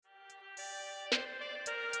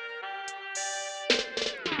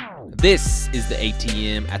This is the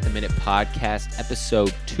ATM at the Minute podcast,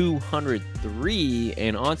 episode 203.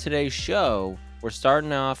 And on today's show, we're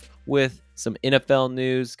starting off with some NFL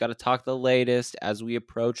news. Got to talk the latest as we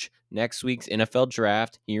approach next week's NFL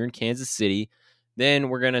draft here in Kansas City. Then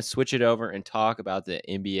we're going to switch it over and talk about the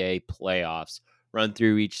NBA playoffs. Run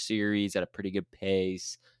through each series at a pretty good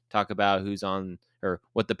pace. Talk about who's on or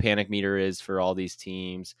what the panic meter is for all these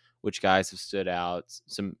teams, which guys have stood out,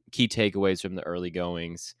 some key takeaways from the early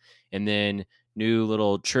goings. And then new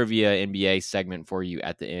little trivia NBA segment for you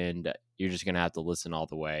at the end. You're just going to have to listen all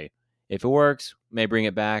the way. If it works, may bring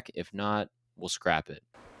it back. If not, we'll scrap it.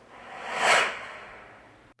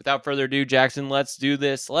 Without further ado, Jackson, let's do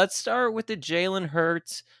this. Let's start with the Jalen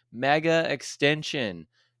Hurts mega extension.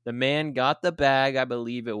 The man got the bag. I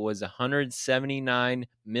believe it was $179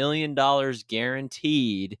 million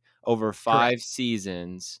guaranteed over 5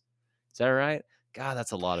 seasons. Is that right? God,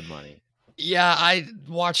 that's a lot of money. Yeah, I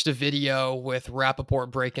watched a video with Rappaport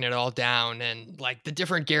breaking it all down and like the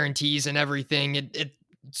different guarantees and everything. It's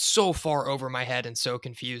so far over my head and so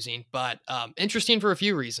confusing, but interesting for a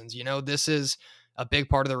few reasons. You know, this is a big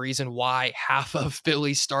part of the reason why half of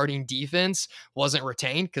Philly's starting defense wasn't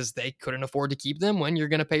retained, because they couldn't afford to keep them when you're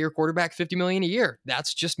going to pay your quarterback $50 million a year.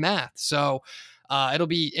 That's just math. So it'll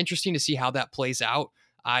be interesting to see how that plays out.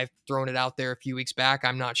 I've thrown it out there a few weeks back.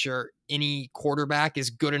 I'm not sure any quarterback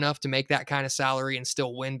is good enough to make that kind of salary and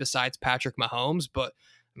still win besides Patrick Mahomes. But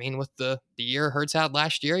I mean, with the year Hurts had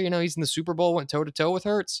last year, you know, he's in the Super Bowl, went toe to toe with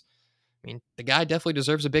Hurts. I mean, the guy definitely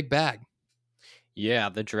deserves a big bag. Yeah,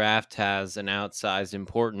 the draft has an outsized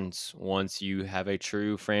importance once you have a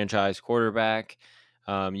true franchise quarterback.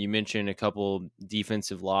 You mentioned a couple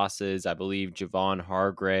defensive losses. I believe Javon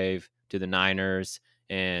Hargrave to the Niners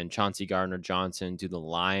and Chauncey Gardner-Johnson to the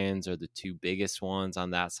Lions are the two biggest ones on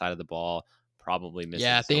that side of the ball. Probably missing.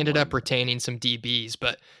 Yeah, they ended up retaining some DBs,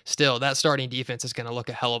 but still, that starting defense is going to look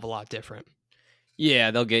a hell of a lot different.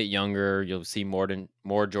 Yeah, they'll get younger. You'll see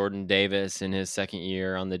more Jordan Davis in his second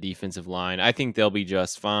year on the defensive line. I think they'll be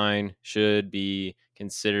just fine. Should be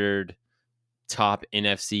considered top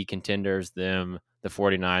NFC contenders, the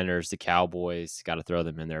 49ers, the Cowboys. Got to throw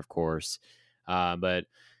them in there, of course. But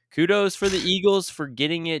kudos for the Eagles for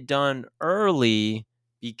getting it done early,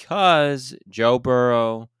 because Joe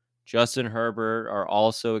Burrow, Justin Herbert are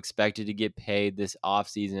also expected to get paid this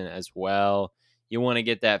offseason as well. You want to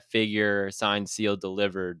get that figure signed, sealed,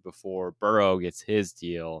 delivered before Burrow gets his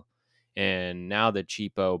deal. And now the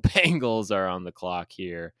cheapo Bengals are on the clock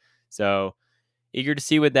here. So eager to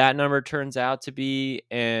see what that number turns out to be.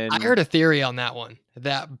 And I heard a theory on that one,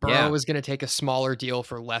 that Burrow is going to take a smaller deal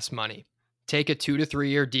for less money. Take a 2 to 3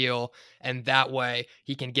 year deal, and that way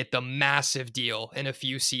he can get the massive deal in a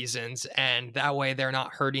few seasons, and that way they're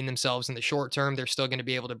not hurting themselves in the short term. They're still going to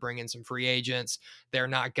be able to bring in some free agents. They're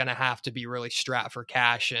not going to have to be really strapped for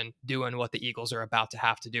cash and doing what the Eagles are about to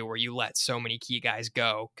have to do, where you let so many key guys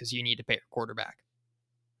go because you need to pay your quarterback.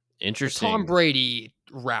 Interesting. The Tom Brady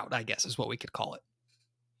route, I guess, is what we could call it.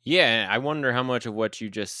 Yeah, I wonder how much of what you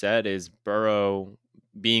just said is Burrow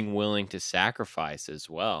being willing to sacrifice as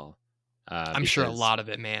well. I'm sure a lot of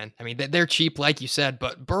it, man. I mean, they're cheap, like you said,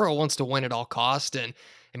 but Burrow wants to win at all cost. And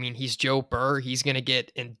I mean, he's Joe Burr. He's going to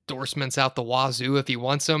get endorsements out the wazoo. If he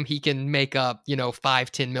wants them, he can make up,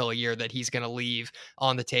 $5-10 million a year that he's going to leave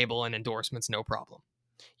on the table in endorsements. No problem.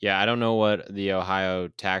 Yeah, I don't know what the Ohio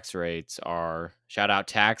tax rates are. Shout out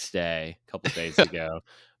tax day a couple days ago.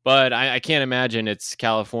 But I can't imagine it's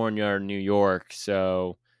California or New York.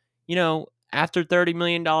 So, after $30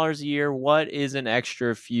 million a year, what is an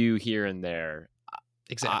extra few here and there?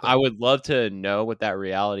 Exactly. I would love to know what that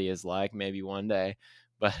reality is like, maybe one day.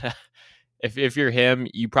 But if you're him,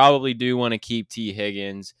 you probably do want to keep T.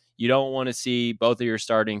 Higgins. You don't want to see both of your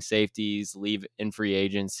starting safeties leave in free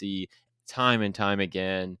agency time and time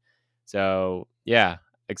again. So, yeah,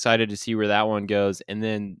 excited to see where that one goes. And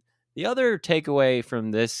then the other takeaway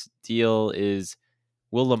from this deal is,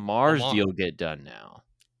 will Lamar's deal get done now?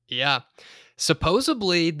 Yeah.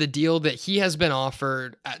 Supposedly, the deal that he has been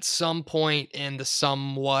offered at some point in the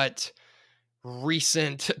somewhat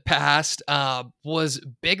recent past was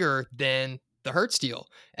bigger than the Hurts deal,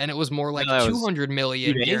 and it was more like $200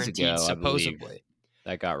 million guaranteed, supposedly.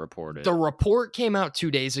 That got reported. The report came out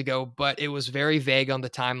 2 days ago, but it was very vague on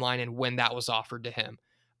the timeline and when that was offered to him.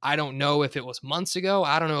 I don't know if it was months ago.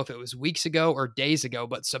 I don't know if it was weeks ago or days ago,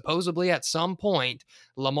 but supposedly at some point,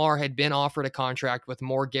 Lamar had been offered a contract with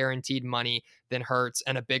more guaranteed money than Hurts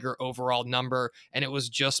and a bigger overall number, and it was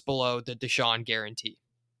just below the Deshaun guarantee.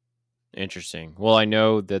 Interesting. Well, I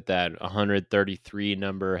know that 133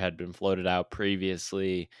 number had been floated out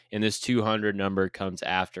previously, and this 200 number comes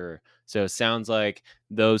after. So it sounds like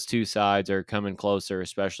those two sides are coming closer,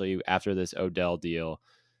 especially after this Odell deal.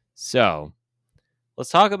 So let's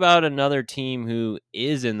talk about another team who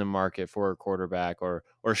is in the market for a quarterback, or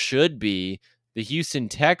should be, the Houston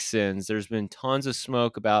Texans. There's been tons of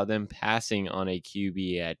smoke about them passing on a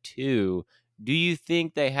QB at 2. Do you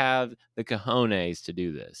think they have the cojones to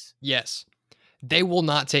do this? Yes. They will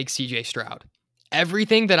not take CJ Stroud.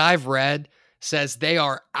 Everything that I've read says they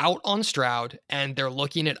are out on Stroud and they're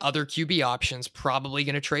looking at other QB options, probably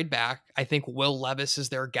going to trade back. I think Will Levis is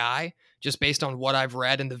their guy, just based on what I've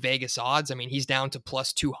read in the Vegas odds. I mean, he's down to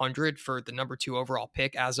plus 200 for the number 2 overall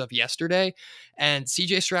pick as of yesterday. And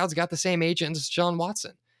CJ Stroud's got the same agent as John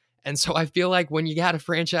Watson. And so I feel like when you got a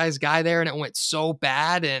franchise guy there and it went so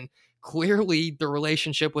bad, and clearly the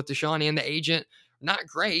relationship with Deshaun and the agent not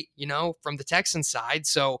great, from the Texans side.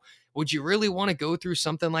 So would you really want to go through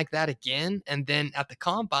something like that again? And then at the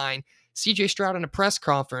combine, CJ Stroud in a press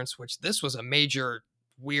conference, which this was a major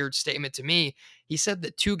weird statement to me. He said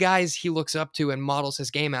that 2 guys he looks up to and models his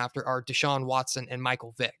game after are Deshaun Watson and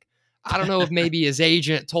Michael Vick. I don't know if maybe his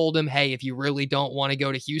agent told him, hey, if you really don't want to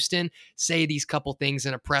go to Houston, say these couple things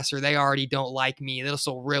in a presser. They already don't like me. This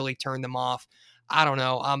will really turn them off. I don't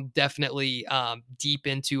know. I'm definitely deep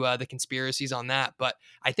into the conspiracies on that, but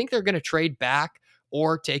I think they're going to trade back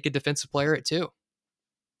or take a defensive player at 2.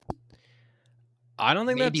 I don't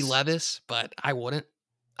think Maybe that's Levis, but I wouldn't.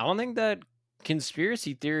 I don't think that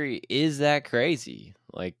conspiracy theory is that crazy.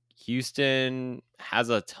 Like, Houston has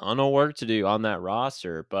a ton of work to do on that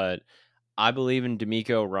roster, but I believe in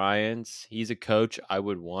D'Amico Ryans. He's a coach I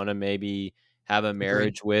would want to maybe have a Agreed.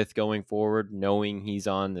 marriage with going forward, knowing he's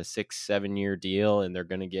on the 6-7 year deal and they're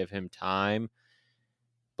going to give him time.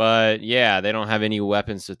 But yeah, they don't have any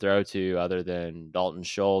weapons to throw to other than Dalton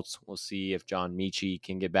Schultz. We'll see if John Michie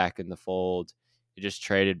can get back in the fold. They just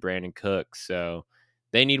traded Brandon Cooks, so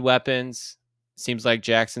they need weapons. Seems like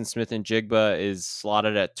Jackson Smith and Jigba is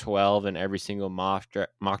slotted at 12 in every single mock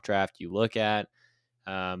draft you look at.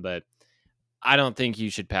 But I don't think you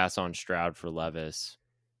should pass on Stroud for Levis.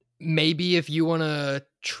 Maybe if you want to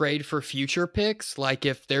trade for future picks, like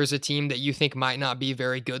if there's a team that you think might not be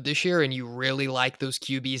very good this year and you really like those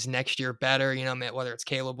QBs next year better, whether it's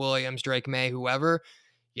Caleb Williams, Drake May, whoever,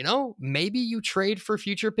 maybe you trade for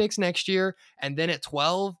future picks next year. And then at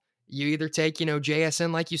 12, you either take,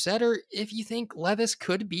 JSN, like you said, or if you think Levis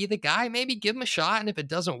could be the guy, maybe give him a shot. And if it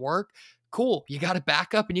doesn't work, cool. You got a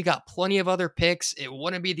backup and you got plenty of other picks. It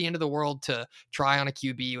wouldn't be the end of the world to try on a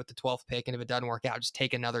QB with the 12th pick. And if it doesn't work out, just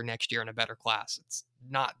take another next year in a better class. It's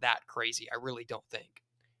not that crazy. I really don't think.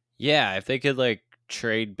 Yeah, if they could like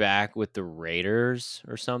trade back with the Raiders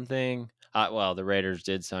or something. Well, the Raiders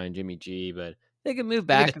did sign Jimmy G, but they could move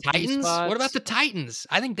Maybe back the a few Titans? What about spots. the Titans?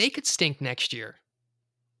 I think they could stink next year.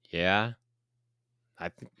 Yeah, I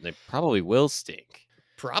think they probably will stink.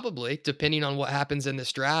 Probably, depending on what happens in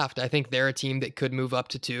this draft. I think they're a team that could move up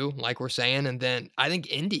to 2, like we're saying. And then I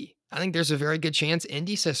think Indy. I think there's a very good chance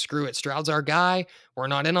Indy says, screw it. Stroud's our guy. We're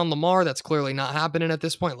not in on Lamar. That's clearly not happening at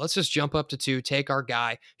this point. Let's just jump up to 2, take our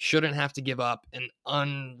guy. Shouldn't have to give up an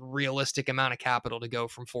unrealistic amount of capital to go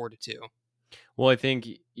from 4 to 2. Well, I think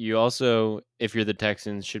you also, if you're the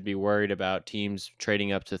Texans, should be worried about teams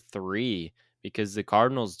trading up to 3 because the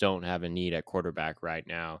Cardinals don't have a need at quarterback right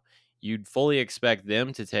now. You'd fully expect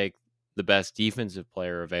them to take the best defensive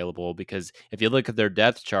player available because if you look at their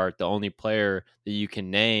depth chart, the only player that you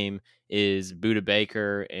can name is Buda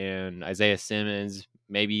Baker and Isaiah Simmons,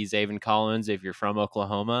 maybe Zaven Collins if you're from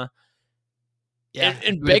Oklahoma. Yeah,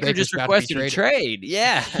 And Buda Baker Baker's just about to be requested a traded. trade.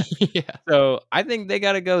 Yeah. Yeah. So I think they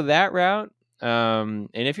got to go that route. And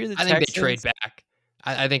if you're the I think they trade Texans, back.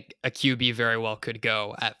 I think a QB very well could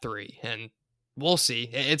go at 3, and we'll see.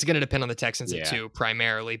 It's going to depend on the Texans at yeah, 2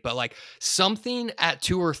 primarily, but like something at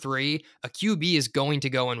 2 or 3, a QB is going to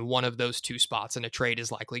go in one of those 2 spots, and a trade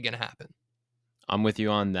is likely going to happen. I'm with you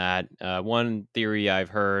on that. One theory I've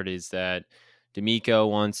heard is that D'Amico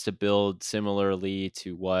wants to build similarly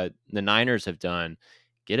to what the Niners have done.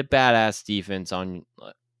 Get a badass defense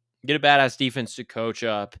to coach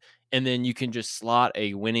up, and then you can just slot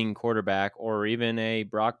a winning quarterback or even a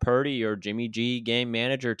Brock Purdy or Jimmy G game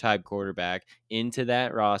manager type quarterback into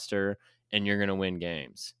that roster, and you're going to win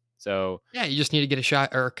games. So Yeah, you just need to get a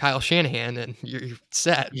shot or Kyle Shanahan, and you're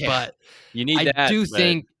set. yeah, But you need I that, do but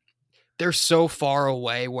think they're so far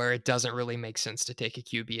away where it doesn't really make sense to take a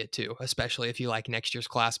QB at 2, especially if you like next year's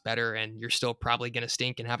class better and you're still probably going to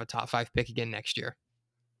stink and have a top 5 pick again next year.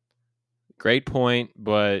 great point.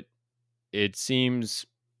 But it seems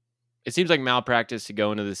it seems like malpractice to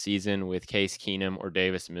go into the season with Case Keenum or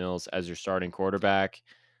Davis Mills as your starting quarterback.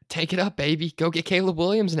 Take it up, baby. Go get Caleb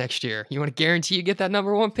Williams next year. You want to guarantee you get that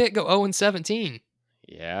number one pick? Go 0-17.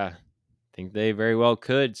 Yeah, I think they very well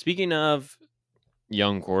could. Speaking of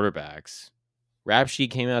young quarterbacks, Rap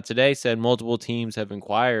Sheet came out today, said multiple teams have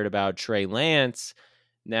inquired about Trey Lance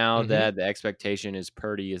now Mm-hmm. that the expectation is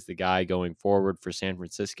Purdy is the guy going forward for San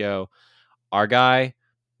Francisco. Our guy,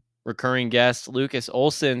 recurring guest Lucas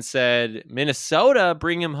Olson, said Minnesota,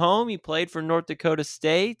 bring him home. He played for North Dakota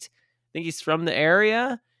State. I think he's from the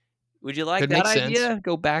area. Would you like Could that make sense. idea?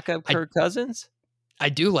 Go back up I Kirk Cousins? I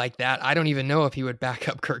do like that. I don't even know if he would back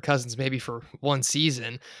up Kirk Cousins maybe for one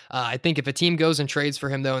season. I think if a team goes and trades for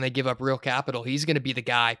him though, and they give up real capital, he's going to be the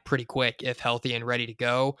guy pretty quick if healthy and ready to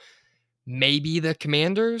go. Maybe the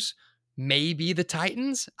Commanders, maybe the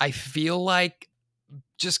Titans. I feel like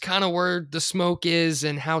just kind of where the smoke is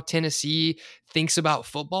and how Tennessee thinks about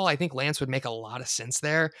football, I think Lance would make a lot of sense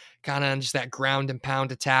there. Kind of just that ground and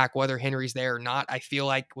pound attack, whether Henry's there or not. I feel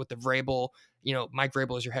like with the Vrabel, Mike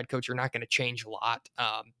Vrabel is your head coach, you're not going to change a lot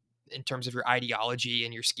in terms of your ideology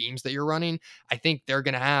and your schemes that you're running. I think they're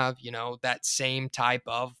going to have, that same type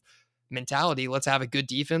of mentality. Let's have a good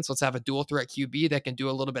defense. Let's have a dual threat QB that can do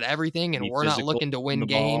a little bit of everything. And Be we're not physical looking to on win the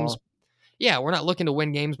games. ball. Yeah, we're not looking to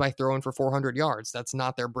win games by throwing for 400 yards. That's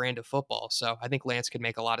not their brand of football. So I think Lance could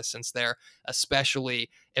make a lot of sense there, especially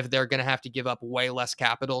if they're going to have to give up way less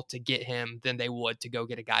capital to get him than they would to go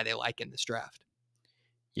get a guy they like in this draft.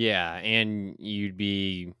 Yeah, and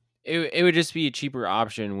it would just be a cheaper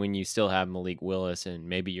option when you still have Malik Willis and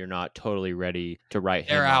maybe you're not totally ready to write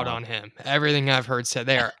They're him out off. on him. Everything I've heard said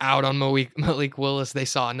they are out on Malik Willis. They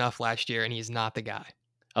saw enough last year, and he's not the guy.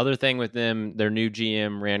 Other thing with them, their new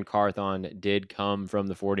GM, Rand Carthon, did come from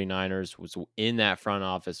the 49ers, was in that front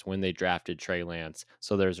office when they drafted Trey Lance.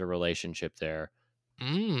 So there's a relationship there.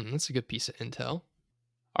 That's a good piece of intel.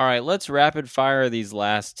 All right, let's rapid fire these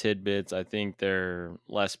last tidbits. I think they're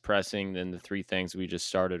less pressing than the three things we just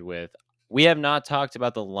started with. We have not talked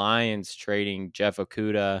about the Lions trading Jeff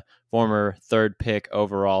Okudah, former third pick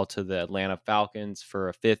overall, to the Atlanta Falcons for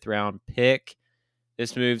a fifth round pick.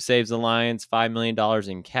 This move saves the Lions $5 million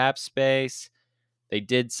in cap space. They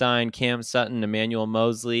did sign Cam Sutton, Emmanuel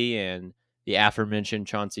Mosley, and the aforementioned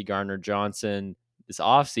Chauncey Gardner-Johnson this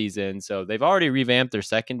offseason. So they've already revamped their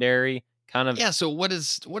secondary. Yeah, so what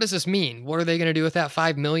does this mean? What are they going to do with that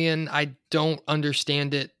 5 million? I don't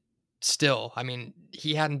understand it still. I mean,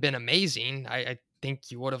 he hadn't been amazing. I think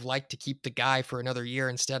you would have liked to keep the guy for another year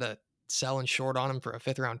instead of selling short on him for a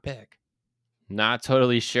fifth round pick. Not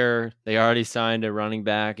totally sure. They already signed a running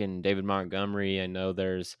back and David Montgomery. I know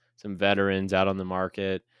there's some veterans out on the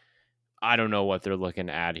market. I don't know what they're looking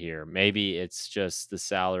to add here. Maybe it's just the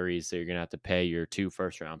salaries that you're going to have to pay your 2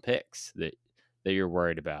 first round picks that you're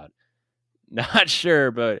worried about. Not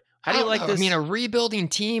sure, but how I do you don't like know. I mean, this? a rebuilding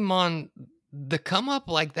team on the come up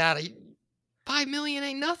like that, 5 million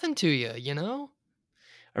ain't nothing to you, you know?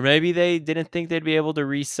 Or maybe they didn't think they'd be able to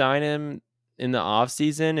re-sign him in the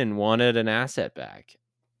offseason and wanted an asset back.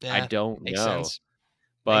 I Yeah, don't makes know. sense.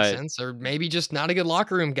 Makes But sense. Or maybe just not a good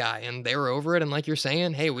locker room guy and they were over it. And like you're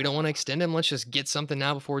saying, hey, we don't want to extend him. Let's just get something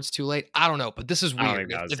now before it's too late. I don't know, but this is I don't weird.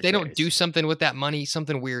 think that was If the they don't do case. something with that money,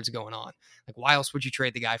 something weird's going on. Like, why else would you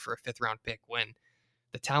trade the guy for a fifth round pick when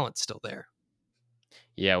the talent's still there?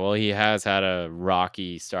 Yeah, well, he has had a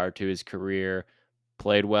rocky start to his career.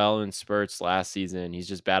 Played well in spurts last season. He's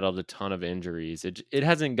just battled a ton of injuries. It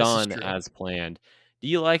hasn't This is gone true. as planned. Do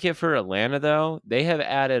you like it for Atlanta though? They have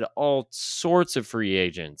added all sorts of free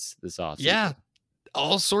agents this Yeah, offseason.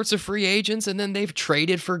 all sorts of free agents. And then they've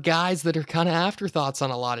traded for guys that are kind of afterthoughts on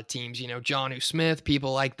a lot of teams. Johnu Smith,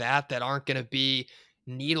 people like that aren't going to be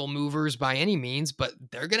needle movers by any means, but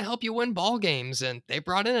they're going to help you win ball games. And they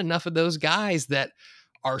brought in enough of those guys that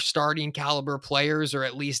are starting caliber players or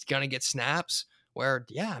at least going to get snaps where,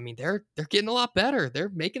 yeah, I mean, they're getting a lot better.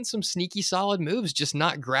 They're making some sneaky solid moves, just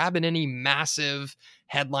not grabbing any massive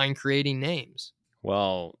headline creating names.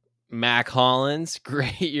 Well, Mac Hollins,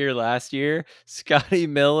 great year last year. Scotty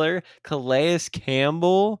Miller, Calais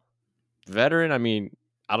Campbell, veteran. I mean,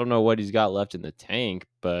 I don't know what he's got left in the tank,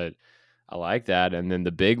 but I like that. And then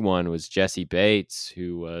the big one was Jesse Bates,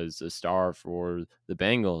 who was a star for the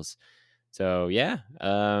Bengals. So yeah,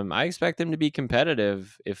 I expect them to be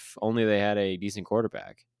competitive if only they had a decent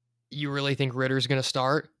quarterback. You really think Ritter's going to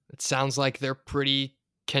start? It sounds like they're pretty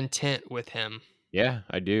content with him. Yeah,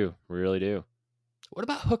 I do, really do. What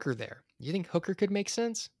about Hooker there? You think Hooker could make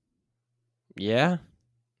sense? Yeah,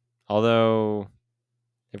 although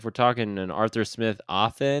if we're talking an Arthur Smith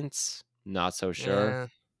offense, not so sure. Yeah.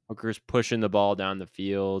 Hooker's pushing the ball down the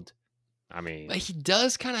field. I But mean, he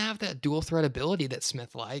does kind of have that dual threat ability that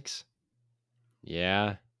Smith likes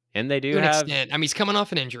yeah. And they do to an have, extent. I mean, he's coming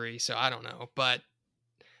off an injury, so I don't know. But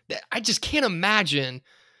I just can't imagine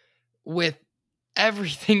with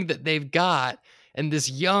everything that they've got and this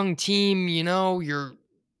young team, you're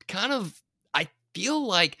kind of, I feel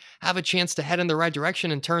like, have a chance to head in the right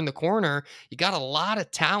direction and turn the corner. You got a lot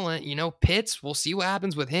of talent, Pitts, we'll see what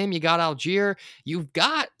happens with him. You got Algier. You've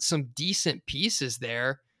got some decent pieces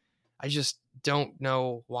there. I just don't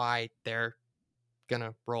know why they're going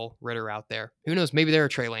to roll Ritter out there. Who knows? Maybe they're a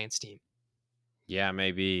Trey Lance team. yeah,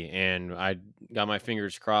 maybe. And I got my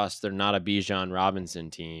fingers crossed they're not a Bijan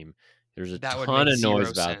Robinson team. There's a That would ton make of noise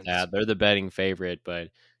 0 about sense. that. They're the betting favorite, but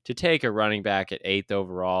to take a running back at 8th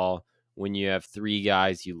overall when you have 3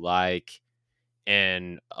 guys you like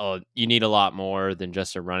and you need a lot more than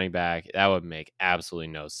just a running back, that would make absolutely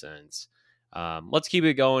no sense. Let's keep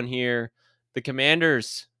it going here. The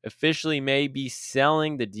Commanders officially may be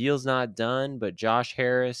selling. The deal's not done, but Josh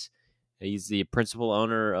Harris, he's the principal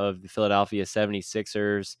owner of the Philadelphia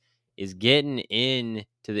 76ers, is getting in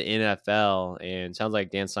to the NFL, and sounds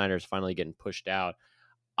like Dan Snyder is finally getting pushed out.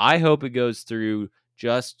 I hope it goes through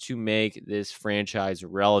just to make this franchise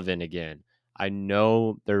relevant again. I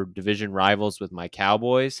know they're division rivals with my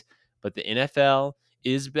Cowboys, but the NFL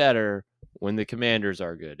is better when the Commanders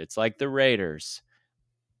are good. It's like the Raiders.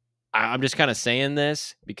 I'm just kind of saying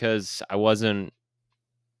this because I wasn't,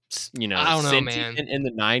 I don't know, sentient man. in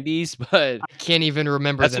the 90s, but I can't even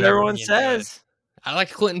remember that's them what ever everyone being good. says. I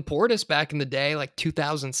liked Clinton Portis back in the day, like Sean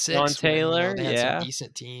 2006 when, Taylor, they had some yeah.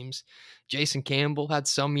 decent teams. Jason Campbell had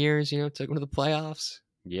some years, took them to the playoffs.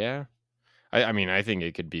 Yeah. I mean, I think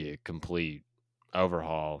it could be a complete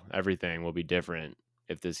overhaul. Everything will be different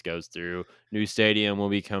if this goes through. New stadium will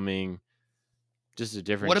be coming. Just a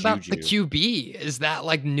different What about the juju. QB? Is that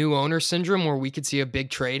like new owner syndrome where we could see a big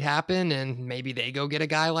trade happen and maybe they go get a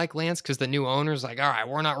guy like Lance because the new owner's like, all right,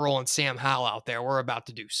 we're not rolling Sam Howell out there. We're about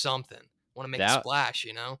to do something. Want to make a That splash.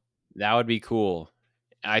 that would be cool.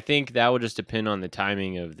 I think that would just depend on the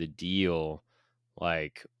timing of the deal.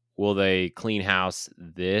 Like, will they clean house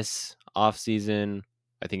this offseason?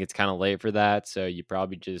 I think it's kind of late for that. So you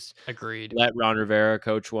probably just Agreed. let Ron Rivera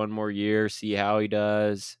coach one more year, see how he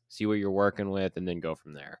does, see what you're working with, and then go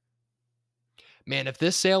from there. Man, if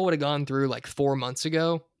this sale would have gone through like 4 months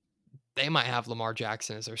ago, they might have Lamar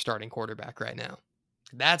Jackson as their starting quarterback right now.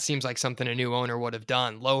 That seems like something a new owner would have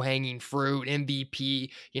done. Low hanging fruit,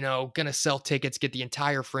 MVP, gonna sell tickets, get the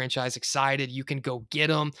entire franchise excited. You can go get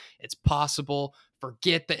them. It's possible.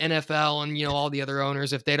 Forget the NFL and, all the other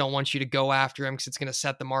owners if they don't want you to go after him because it's gonna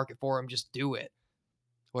set the market for him. Just do it.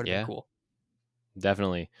 Would have been Yeah. cool.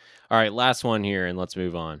 Definitely. All right, last one here, and let's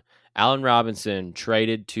move on. Allen Robinson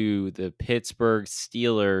traded to the Pittsburgh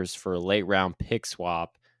Steelers for a late round pick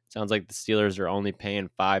swap. Sounds like the Steelers are only paying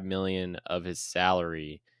 $5 million of his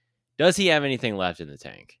salary. Does he have anything left in the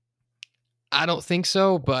tank? I don't think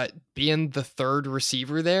so, but being the third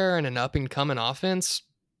receiver there and an up and coming offense,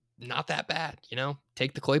 not that bad.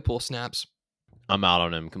 Take the Claypool snaps. I'm out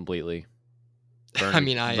on him completely. I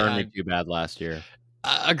mean, Burned me I too bad last year.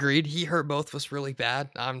 agreed. He hurt both of us really bad.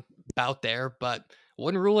 I'm about there, but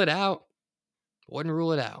wouldn't rule it out. Wouldn't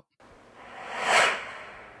rule it out.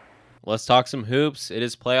 Let's talk some hoops. It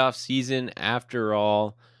is playoff season after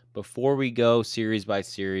all. Before we go series by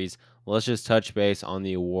series, let's just touch base on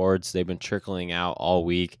the awards. They've been trickling out all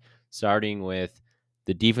week, starting with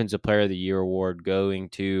the Defensive Player of the Year award going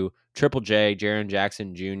to Triple J, Jaren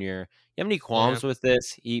Jackson Jr. You have any Yeah. qualms with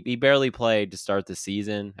this? He barely played to start the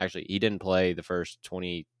season. Actually, he didn't play the first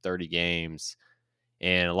 20, 30 games,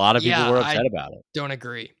 and a lot of people Yeah, were I upset about it. don't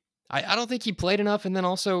agree. I don't think he played enough. And then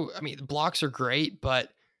also, I mean, the blocks are great, but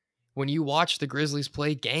when you watch the Grizzlies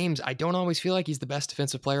play games, I don't always feel like he's the best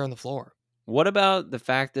defensive player on the floor. What about the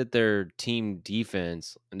fact that their team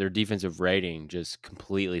defense and their defensive rating just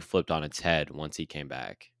completely flipped on its head once he came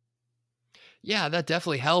back? Yeah, that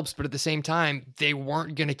definitely helps. But at the same time, they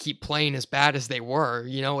weren't going to keep playing as bad as they were,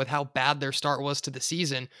 with how bad their start was to the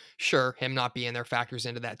season. Sure, him not being there factors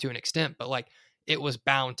into that to an extent, but like it was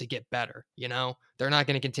bound to get better. They're not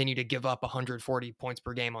going to continue to give up 140 points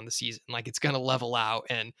per game on the season. Like it's going to level out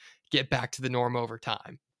and get back to the norm over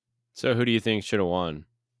time. So who do you think should have won?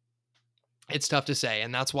 It's tough to say.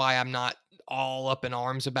 And that's why I'm not all up in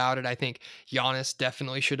arms about it. I think Giannis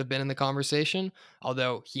definitely should have been in the conversation,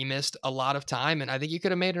 although he missed a lot of time. And I think you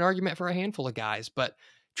could have made an argument for a handful of guys. But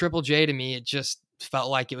Triple J to me, it just felt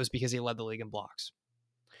like it was because he led the league in blocks.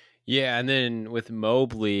 Yeah, and then with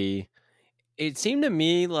Mobley, it seemed to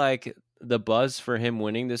me like the buzz for him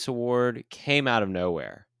winning this award came out of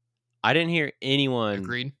nowhere. I didn't hear anyone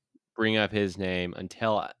Agreed. bring up his name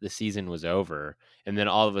until the season was over. And then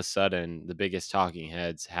all of a sudden, the biggest talking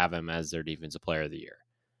heads have him as their defensive player of the year.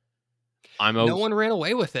 No one ran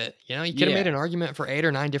away with it. You could have made Yeah, an argument for 8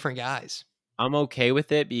 or 9 different guys. I'm okay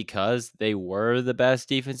with it because they were the best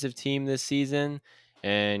defensive team this season,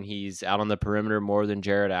 and he's out on the perimeter more than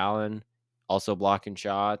Jared Allen, also blocking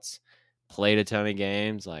shots, played a ton of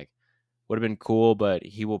games. Like, would have been cool, but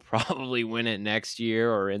he will probably win it next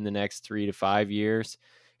year or in the next 3 to 5 years.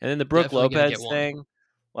 And then the Brook Definitely gonna get Lopez one. thing,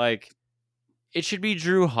 like, it should be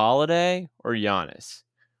Drew Holiday or Giannis.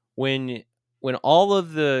 When when all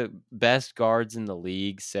of the best guards in the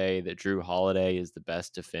league say that Drew Holiday is the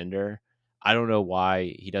best defender, I don't know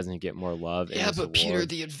why he doesn't get more love in Yeah, this but Peter, award.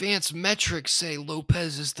 the advanced metrics say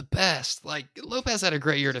Lopez is the best. Like, Lopez had a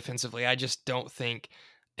great year defensively. I just don't think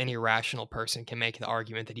any rational person can make the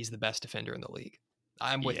argument that he's the best defender in the league.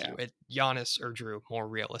 I'm with Yeah. you. Giannis or Drew, more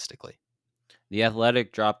realistically. The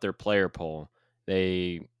Athletic dropped their player poll.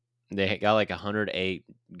 They got like 108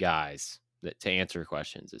 guys to answer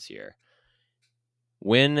questions this year.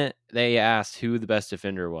 When they asked who the best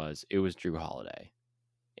defender was, it was Drew Holiday.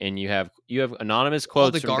 And you have anonymous All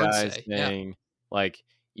the quotes from guards guys say, yeah. saying, like,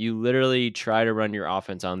 you literally try to run your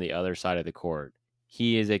offense on the other side of the court.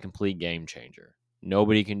 He is a complete game changer.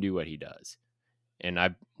 Nobody can do what he does. And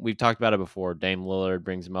we've talked about it before. Dame Lillard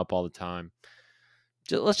brings him up all the time.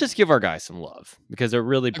 Let's just give our guys some love because it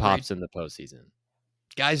really Agreed. pops in the postseason.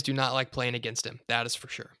 Guys do not like playing against him. That is for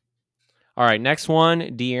sure. All right, next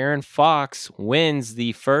one. De'Aaron Fox wins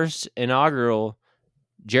the first inaugural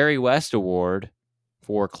Jerry West Award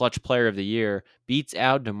for Clutch Player of the Year, beats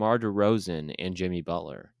out DeMar DeRozan and Jimmy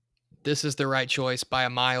Butler. This is the right choice by a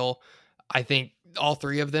mile. I think all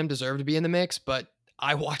three of them deserve to be in the mix, but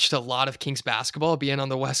I watched a lot of Kings basketball being on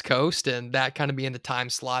the West Coast, and that kind of being the time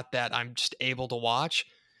slot that I'm just able to watch.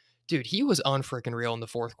 Dude, he was unfreaking real in the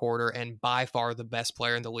fourth quarter and by far the best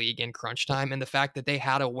player in the league in crunch time. And the fact that they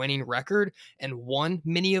had a winning record and won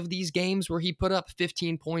many of these games where he put up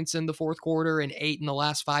 15 points in the fourth quarter and 8 in the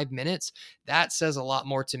last 5 minutes, that says a lot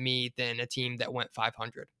more to me than a team that went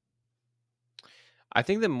 500. I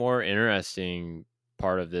think the more interesting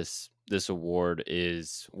part of this award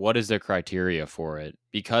is what is the criteria for it?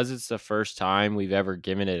 Because it's the first time we've ever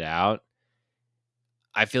given it out.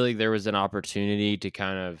 I feel like there was an opportunity to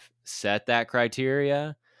kind of set that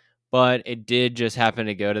criteria, but it did just happen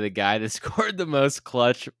to go to the guy that scored the most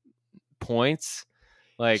clutch points.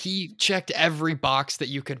 Like, He checked every box that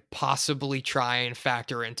you could possibly try and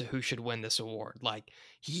factor into who should win this award. Like,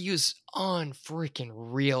 he was unfreaking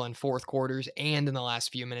real in fourth quarters and in the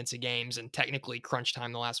last few minutes of games, and technically crunch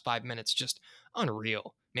time the last 5 minutes. Just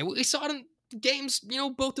unreal. I mean, we saw it in games,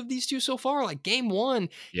 both of these two so far. Like game one,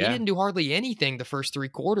 he yeah, didn't do hardly anything the first 3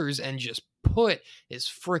 quarters and just put his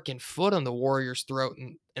freaking foot on the Warriors' throat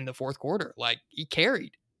in the fourth quarter. Like, he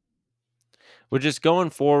carried. but just going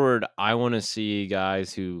forward, I want to see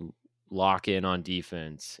guys who lock in on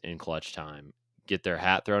defense in clutch time get their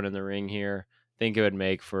hat thrown in the ring here. Think it would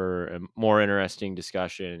make for a more interesting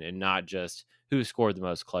discussion and not just who scored the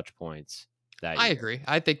most clutch points that I year. agree.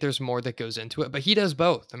 I think there's more that goes into it, but he does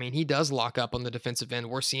both. I mean, he does lock up on the defensive end.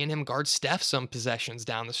 We're seeing him guard Steph some possessions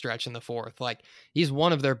down the stretch in the fourth. Like, he's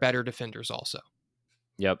one of their better defenders also.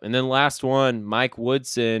 Yep. And then last one, Mike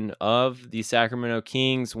Woodson of the Sacramento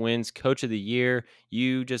Kings wins Coach of the Year.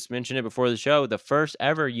 You just mentioned it before the show, the first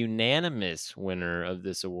ever unanimous winner of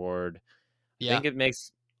this award. I Yeah. think it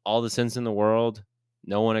makes all the sense in the world.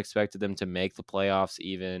 No one expected them to make the playoffs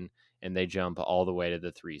even, and they jump all the way to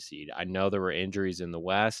the 3 seed. I know there were injuries in the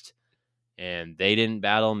West, and they didn't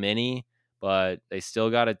battle many, but they still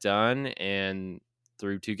got it done. And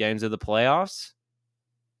through 2 games of the playoffs,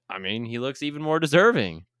 I mean, he looks even more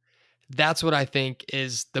deserving. That's what I think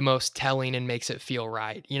is the most telling and makes it feel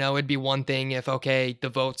right. It'd be one thing if, okay, the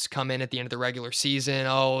votes come in at the end of the regular season.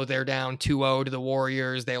 Oh, they're down 2-0 to the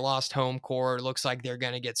Warriors. They lost home court. Looks like they're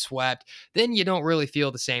going to get swept. Then you don't really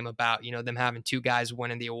feel the same about, them having 2 guys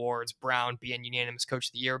winning the awards, Brown being unanimous coach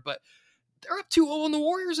of the year. But they're up 2-0 on the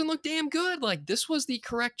Warriors and look damn good. Like, this was the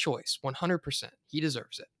correct choice, 100%. He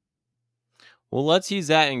deserves it. Well, let's use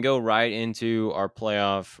that and go right into our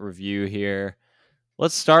playoff review here.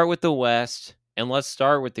 Let's start with the West, and let's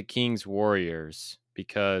start with the Kings Warriors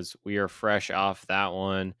because we are fresh off that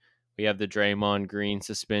one. We have the Draymond Green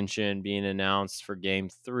suspension being announced for game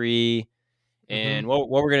 3. Mm-hmm. And what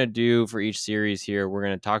we're going to do for each series here, we're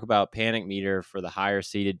going to talk about panic meter for the higher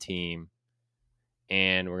seeded team.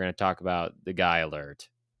 And we're going to talk about the guy alert,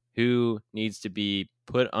 who needs to be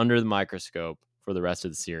put under the microscope for the rest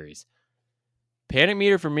of the series. Panic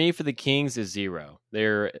meter for me for the Kings is 0.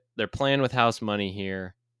 They're playing with house money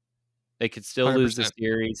here. They could still lose the 100%.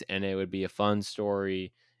 series, and it would be a fun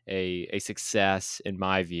story, a success in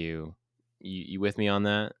my view. You with me on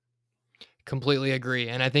that? Completely agree.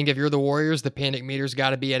 And I think if you're the Warriors, the panic meter's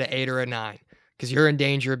got to be at an 8 or a 9 because you're in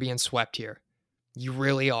danger of being swept here. You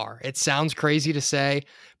really are. It sounds crazy to say,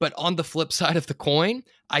 but on the flip side of the coin,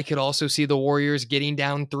 I could also see the Warriors getting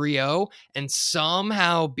down 3-0 and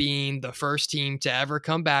somehow being the first team to ever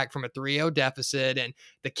come back from a 3-0 deficit, and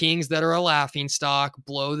the Kings that are a laughing stock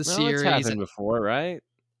blow the Well, it's series. happened before, right?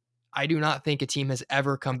 I do not think a team has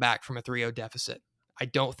ever come back from a 3-0 deficit. I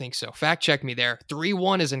don't think so. Fact check me there.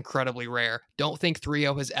 3-1 is incredibly rare. Don't think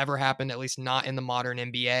 3-0 has ever happened, at least not in the modern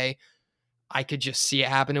NBA. I could just see it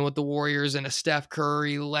happening with the Warriors and a Steph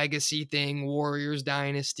Curry legacy thing, Warriors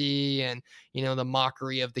dynasty, and the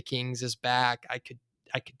mockery of the Kings is back. I could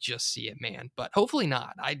just see it, man. But hopefully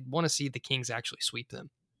not. I want to see the Kings actually sweep them.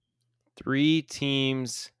 3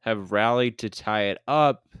 teams have rallied to tie it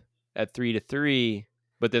up at 3-3,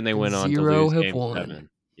 but then they And went on to 0 lose have game won. 7.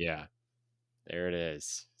 Yeah, there it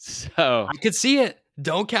is. So, I could see it.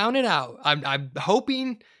 Don't count it out. I'm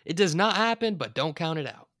hoping it does not happen, but don't count it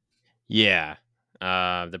out. yeah,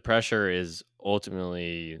 the pressure is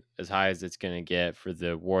ultimately as high as it's gonna get for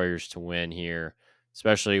the Warriors to win here,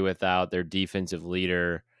 especially without their defensive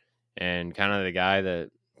leader and kinda the guy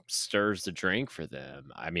that stirs the drink for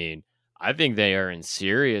them. I mean, I think they are in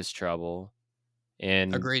serious trouble,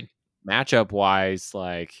 and Agreed. matchup wise,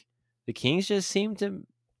 like, the Kings just seem to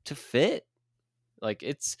fit. Like,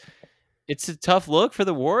 it's a tough look for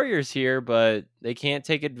the Warriors here, but they can't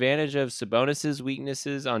take advantage of Sabonis's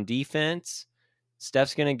weaknesses on defense.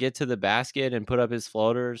 Steph's gonna get to the basket and put up his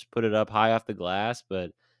floaters, put it up high off the glass,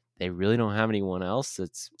 but they really don't have anyone else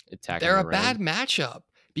that's attacking They're the a bad rim. matchup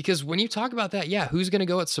because when you talk about that, yeah, who's going to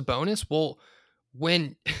go at Sabonis? Well,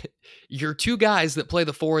 when your two guys that play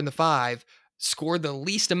the 4 and the 5 score the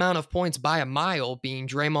least amount of points by a mile, being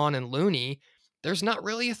Draymond and Looney, there's not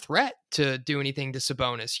really a threat to do anything to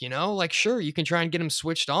Sabonis, Like, sure, you can try and get him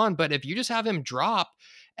switched on, but if you just have him drop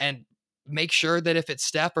and make sure that if it's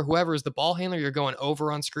Steph or whoever is the ball handler, you're going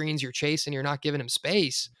over on screens, you're chasing, you're not giving him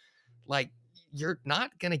space, like, you're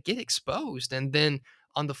not going to get exposed. And then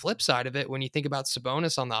on the flip side of it, when you think about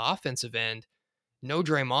Sabonis on the offensive end, no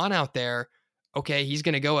Draymond out there. Okay, he's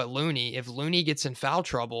going to go at Looney. If Looney gets in foul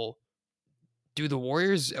trouble, do the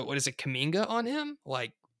Warriors, what is it, Kaminga on him?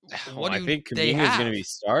 Like, Well, what I do think they Kuminga is gonna have? be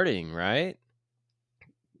starting, right?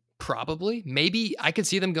 Probably. Maybe I could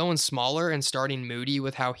see them going smaller and starting Moody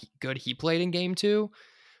with how good he played in game two.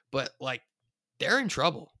 But, like, they're in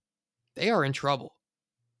trouble. They are in trouble.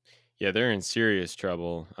 Yeah, they're in serious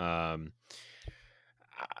trouble.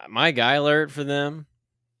 My guy alert for them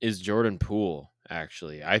is Jordan Poole,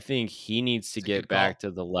 actually. I think he needs to It's a good get call. back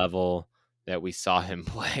to the level that we saw him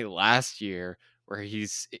play last year, where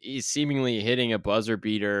he's seemingly hitting a buzzer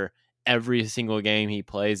beater every single game he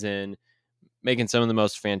plays in, making some of the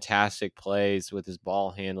most fantastic plays with his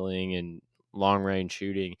ball handling and long range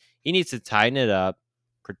shooting. He needs to tighten it up,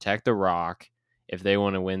 protect the rock if they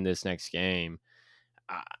want to win this next game.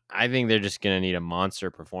 I think they're just going to need a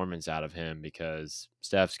monster performance out of him because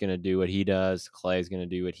Steph's going to do what he does. Clay's going to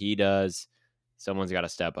do what he does. Someone's got to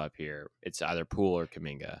step up here. It's either Poole or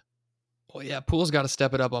Kaminga. Well, yeah, Poole's got to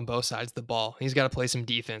step it up on both sides of the ball. He's got to play some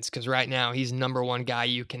defense because right now he's number one guy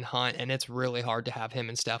you can hunt, and it's really hard to have him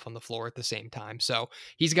and Steph on the floor at the same time. So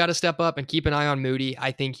he's got to step up and keep an eye on Moody.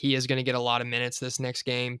 I think he is going to get a lot of minutes this next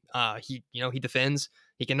game. He defends,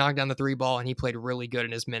 he can knock down the three ball, and he played really good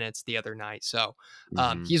in his minutes the other night. So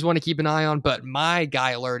Mm-hmm. he's one to keep an eye on. But my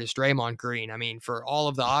guy alert is Draymond Green. I mean, for all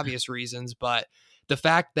of the obvious reasons, but the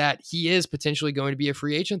fact that he is potentially going to be a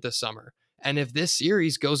free agent this summer. And if this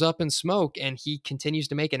series goes up in smoke and he continues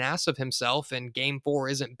to make an ass of himself and game 4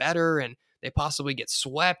 isn't better and they possibly get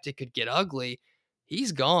swept, it could get ugly.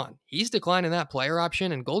 He's gone. He's declining that player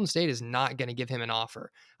option, and Golden State is not going to give him an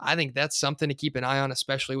offer. I think that's something to keep an eye on,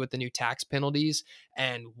 especially with the new tax penalties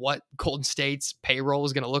and what Golden State's payroll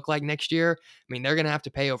is going to look like next year. I mean, they're going to have to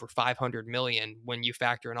pay over $500 million when you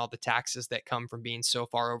factor in all the taxes that come from being so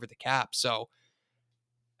far over the cap. So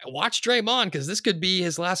watch Draymond because this could be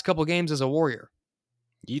his last couple games as a Warrior.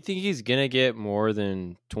 Do you think he's going to get more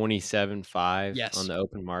than 27.5 on Yes, the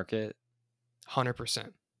open market?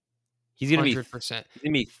 100%. He's going to be 100%. he's going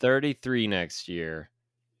to be 33 next year.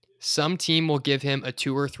 Some team will give him a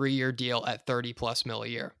 2 or 3 year deal at 30 plus mil a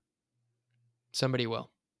year. Somebody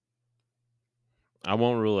will. I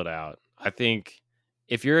won't rule it out. I think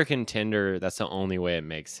if you're a contender, that's the only way it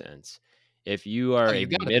makes sense. If you Oh, are a you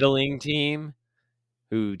got to be. middling team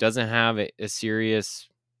who doesn't have a serious,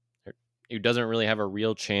 who doesn't really have a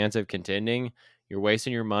real chance of contending, You're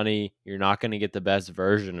wasting your money. You're not going to get the best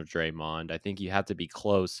version of Draymond. I think you have to be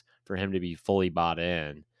close for him to be fully bought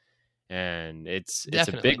in. And it's a big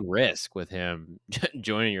Definitely. risk with him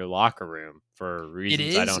joining your locker room for It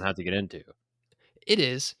reasons I is. don't have to get into. It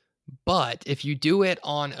is. But if you do it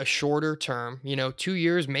on a shorter term, 2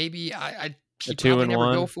 years, maybe A he'd two probably and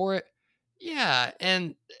never go one. for it. Yeah,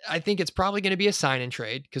 and I think it's probably going to be a sign and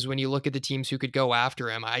trade because when you look at the teams who could go after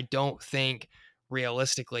him, I don't think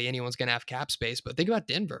realistically anyone's going to have cap space. But think about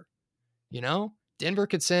Denver. Denver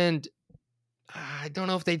could send. I don't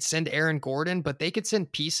know if they'd send Aaron Gordon, but they could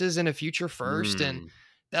send pieces in a future first, and Mm.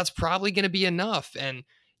 that's probably going to be enough. And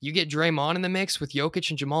you get Draymond in the mix with Jokic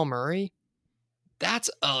and Jamal Murray. That's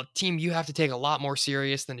a team you have to take a lot more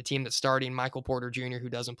serious than a team that's starting Michael Porter Jr., who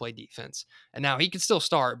doesn't play defense. And now he can still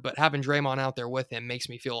start, but having Draymond out there with him makes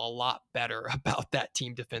me feel a lot better about that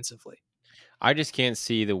team defensively. I just can't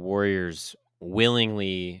see the Warriors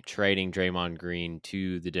willingly trading Draymond Green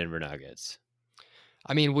to the Denver Nuggets.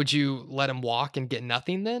 I mean, would you let him walk and get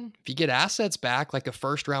nothing then? If you get assets back, like a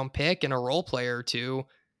first round pick and a role player or two,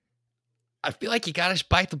 I feel like you got to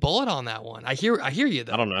bite the bullet on that one. I hear you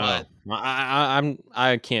I don't though, but know.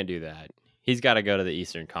 I can't do that. He's got to go to the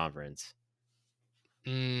Eastern Conference.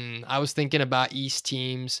 I was thinking about East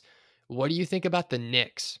teams. What do you think about the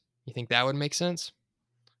Knicks? You think that would make sense?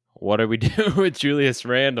 What do we do with Julius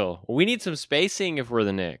Randle? We need some spacing if we're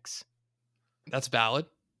the Knicks. That's valid.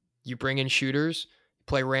 You bring in shooters,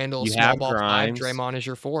 play Randall You small have ball five, Grimes. Draymond is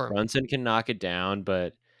your four. Brunson can knock it down,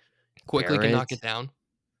 but Quickly can Barrett. knock it down.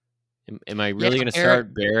 Am I Yeah, really going to Barrett,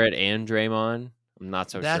 start Barrett and Draymond? I'm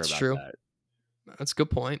not so sure that's about true. that. That's a good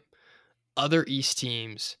point. Other East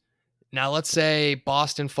teams. Now, let's say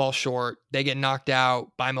Boston falls short. They get knocked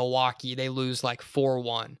out by Milwaukee. They lose like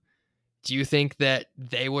 4-1. Do you think that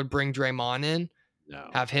they would bring Draymond in, No.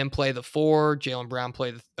 have him play the four, Jaylen Brown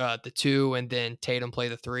play the two, and then Tatum play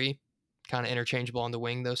the three? Kind of interchangeable on the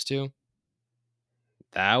wing, those two.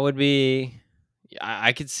 That would be.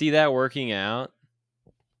 I could see that working out.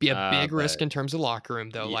 Be a big risk But in terms of locker room,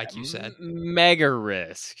 though, yeah, like you said. mega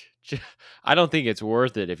risk. I don't think it's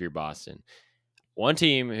worth it if you're Boston. One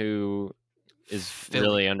team who is Philly.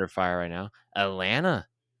 really under fire right now, Atlanta.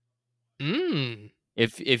 Mm,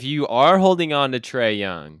 If you are holding on to Trey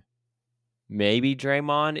Young, maybe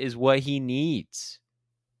Draymond is what he needs.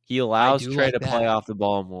 He I allows do Trey like to play that. off the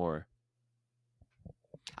ball more.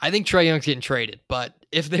 I think Trey Young's getting traded, but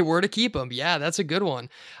if they were to keep him, yeah, that's a good one.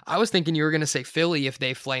 I was thinking you were going to say Philly if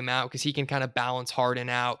they flame out because he can kind of balance Harden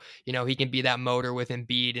out. He can be that motor with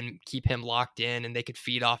Embiid and keep him locked in, and they could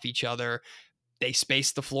feed off each other. They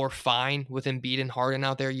space the floor fine with Embiid and Harden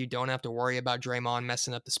out there. You don't have to worry about Draymond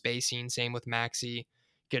messing up the spacing. Same with Maxey.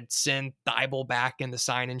 Could send Thibault back in the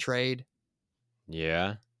sign and trade.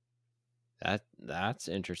 Yeah, that's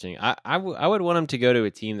interesting. I would want him to go to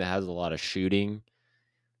a team that has a lot of shooting.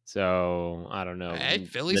 So I don't know. Hey, The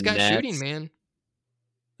Philly's got shooting, Nets, man.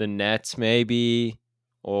 the Nets maybe,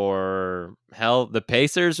 or hell, the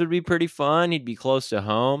Pacers would be pretty fun. He'd be close to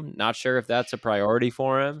home. Not sure if that's a priority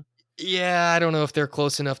for him. Yeah, I don't know if they're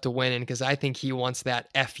close enough to winning because I think he wants that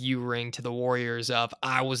FU ring to the Warriors of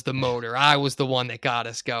I was the motor. I was the one that got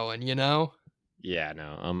us going. Yeah,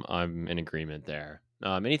 no, I'm in agreement there.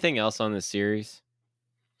 Anything else on this series?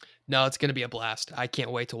 No, it's going to be a blast. I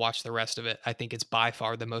can't wait to watch the rest of it. I think it's by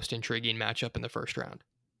far the most intriguing matchup in the first round.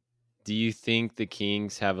 Do you think the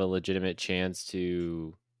Kings have a legitimate chance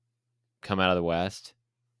to come out of the West?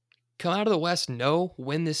 Come out of the West, no.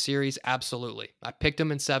 Win this series, absolutely. I picked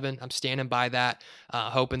them in 7. I'm standing by that,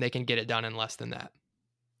 hoping they can get it done in less than that.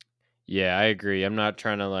 Yeah, I agree. I'm not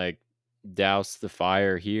trying to douse the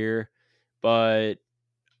fire here, but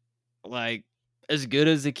like as good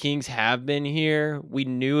as the Kings have been here, we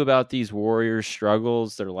knew about these Warriors'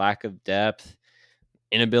 struggles, their lack of depth,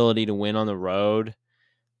 inability to win on the road.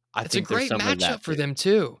 I It's a think there's great some of matchup that for too. them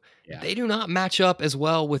too. Yeah. They do not match up as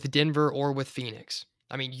well with Denver or with Phoenix.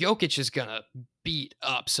 I mean, Jokic is gonna beat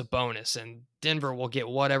up Sabonis, and Denver will get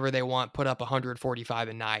whatever they want, put up 145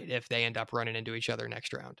 a night if they end up running into each other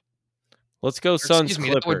next round. Let's go Or Suns excuse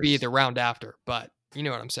me, that would be Clippers. the round after, but you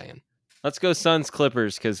know what I'm saying. Let's go Suns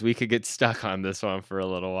Clippers because we could get stuck on this one for a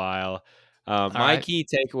little while. All My right. key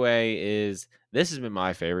takeaway is this has been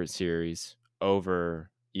my favorite series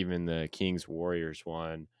over even the Kings Warriors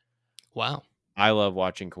one. Wow. I love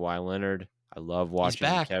watching Kawhi Leonard. I love He's watching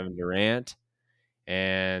back. Kevin Durant.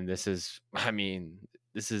 And this is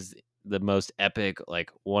the most epic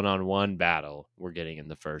one-on-one battle we're getting in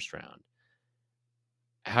the first round.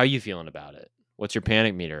 How are you feeling about it? What's your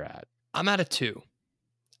panic meter at? I'm at a 2.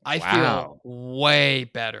 I feel Wow. way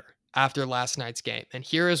better after last night's game. And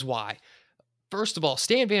here is why. First of all,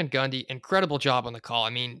 Stan Van Gundy, incredible job on the call. I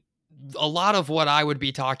mean, a lot of what I would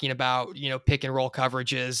be talking about, pick and roll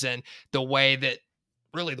coverages and the way that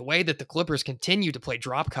the way that the Clippers continue to play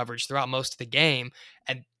drop coverage throughout most of the game,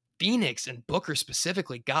 and Phoenix and Booker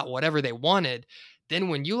specifically got whatever they wanted. Then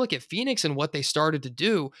when you look at Phoenix and what they started to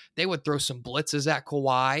do, they would throw some blitzes at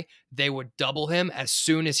Kawhi. They would double him as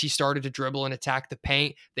soon as he started to dribble and attack the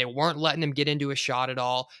paint. They weren't letting him get into a shot at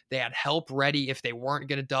all. They had help ready if they weren't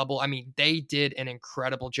going to double. I mean, they did an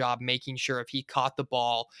incredible job making sure if he caught the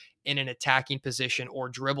ball in an attacking position or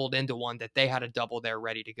dribbled into one, that they had a double there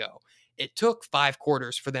ready to go. It took 5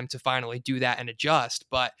 quarters for them to finally do that and adjust,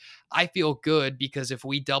 but I feel good because if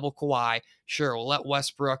we double Kawhi, sure, we'll let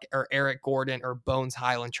Westbrook or Eric Gordon or Bones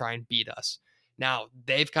Highland try and beat us. Now,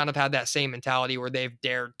 they've kind of had that same mentality where they've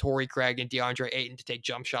dared Torrey Craig and DeAndre Ayton to take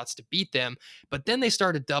jump shots to beat them, but then they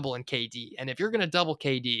started doubling KD. And if you're going to double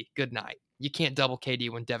KD, good night. You can't double KD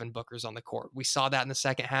when Devin Booker's on the court. We saw that in the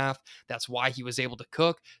second half. That's why he was able to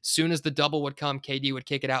cook. Soon as the double would come, KD would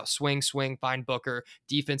kick it out, swing, find Booker.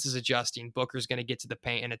 Defense is adjusting. Booker's going to get to the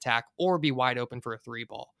paint and attack or be wide open for a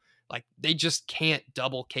 3-ball. Like, they just can't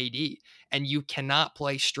double KD. And you cannot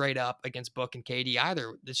play straight up against Book and KD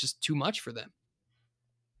either. It's just too much for them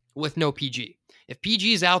with no PG. If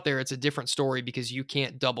PG's out there, it's a different story because you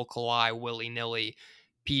can't double Kawhi willy-nilly.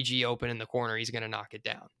 PG open in the corner, he's going to knock it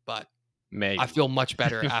down. But Maybe. I feel much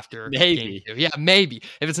better after game Maybe. 2. Yeah, maybe.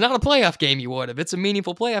 If it's not a playoff game, you would. If it's a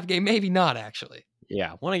meaningful playoff game, maybe not, actually.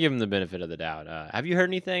 Yeah, want to give him the benefit of the doubt. Have you heard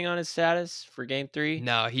anything on his status for game 3?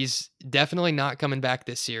 No, he's definitely not coming back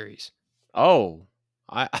this series. Oh,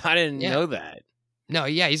 I didn't Yeah. know that. No,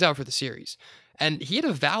 yeah, he's out for the series. And he had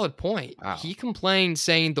a valid point. Wow. He complained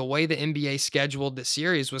saying the way the NBA scheduled the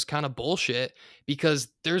series was kind of bullshit because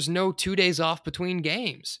there's no 2 days off between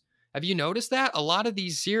games. Have you noticed that? A lot of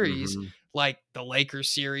these series, like the Lakers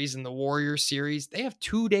series and the Warriors series, they have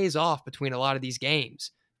 2 days off between a lot of these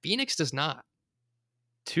games. Phoenix does not.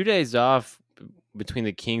 2 days off between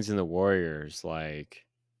the Kings and the Warriors. Like,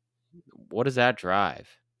 what does that drive?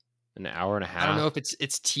 An hour and a half? I don't know if it's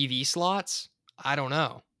TV slots. I don't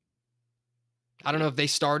know. I don't know if they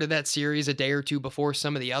started that series a day or two before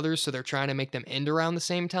some of the others, so they're trying to make them end around the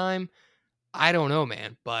same time. I don't know,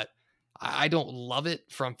 man, but I don't love it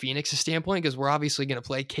from Phoenix's standpoint because we're obviously going to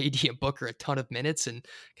play KD and Booker a ton of minutes and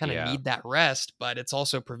kind of need that rest, but it's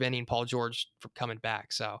also preventing Paul George from coming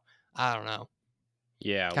back. So I don't know.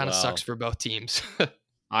 Yeah, kind of sucks for both teams.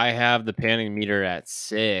 I have the panic meter at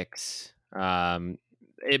 6.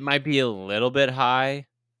 It might be a little bit high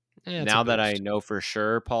now that I know for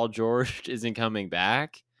sure Paul George isn't coming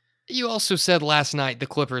back. You also said last night the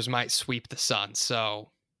Clippers might sweep the Suns,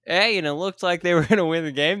 so hey, and it looked like they were going to win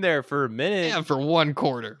the game there for a minute. Yeah, for one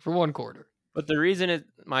quarter. But the reason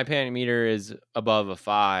my panic meter is above a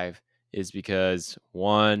 5 is because,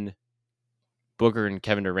 one, Booker and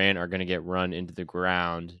Kevin Durant are going to get run into the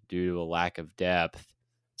ground due to a lack of depth.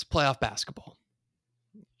 It's playoff basketball.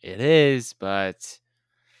 It is, but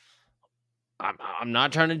I'm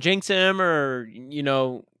not trying to jinx him or,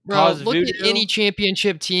 cause look voodoo. at any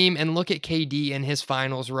championship team and look at KD in his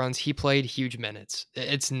finals runs. He played huge minutes.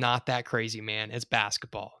 It's not that crazy, man. It's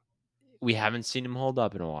basketball. We haven't seen him hold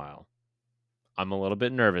up in a while. I'm a little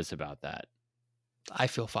bit nervous about that. I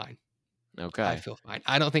feel fine. Okay. I feel fine.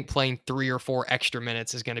 I don't think playing 3 or 4 extra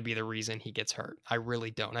minutes is going to be the reason he gets hurt. I really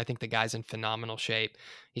don't. I think the guy's in phenomenal shape.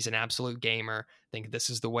 He's an absolute gamer. I think this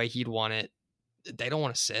is the way he'd want it. They don't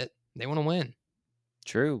want to sit. They want to win.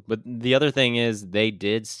 True. But the other thing is they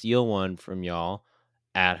did steal one from y'all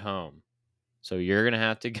at home. So you're going to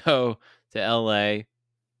have to go to LA,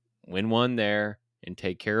 win one there, and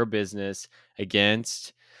take care of business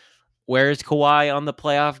against... Where's Kawhi on the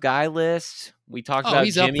playoff guy list? We talked about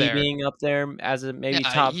Jimmy being up there as a maybe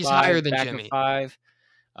top 5. He's higher than Jimmy. 5.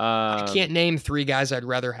 I can't name 3 guys I'd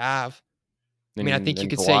rather have. I mean, I think you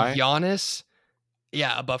could Kawhi? say Giannis.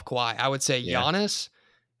 Yeah, above Kawhi. I would say Giannis.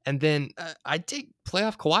 And then I'd take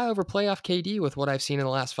playoff Kawhi over playoff KD with what I've seen in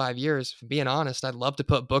the last 5 years. If I'm being honest, I'd love to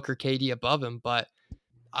put Booker KD above him, but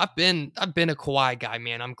I've been a Kawhi guy,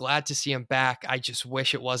 man. I'm glad to see him back. I just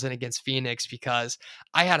wish it wasn't against Phoenix because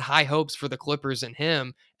I had high hopes for the Clippers and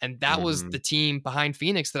him, and that was the team behind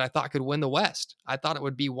Phoenix that I thought could win the West. I thought it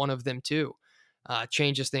would be one of them too.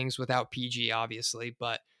 Changes things without PG, obviously,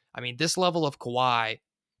 but I mean, this level of Kawhi,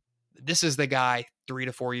 this is the guy 3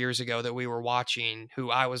 to 4 years ago that we were watching who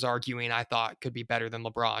I was arguing I thought could be better than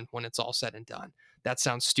LeBron when it's all said and done. That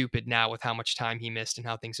sounds stupid now with how much time he missed and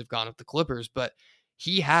how things have gone with the Clippers, but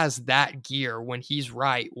he has that gear when he's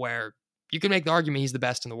right where you can make the argument he's the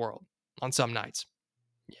best in the world on some nights.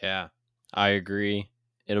 Yeah, I agree.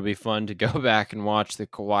 It'll be fun to go back and watch the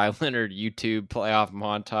Kawhi Leonard YouTube playoff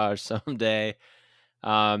montage someday.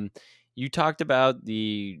 You talked about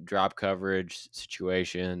the drop coverage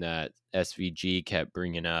situation that SVG kept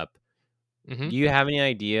bringing up. Hmm. Do you have any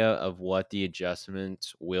idea of what the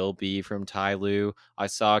adjustments will be from Ty Lue? I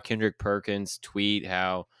saw Kendrick Perkins tweet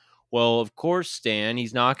how, well, of course, Stan,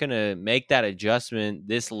 he's not going to make that adjustment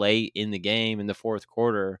this late in the game in the fourth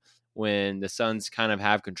quarter when the Suns kind of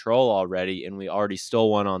have control already and we already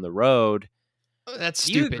stole one on the road. That's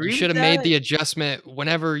Do you stupid. You agree should with have made that? the adjustment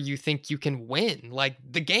whenever you think you can win. Like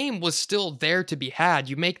the game was still there to be had.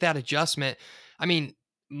 You make that adjustment. I mean,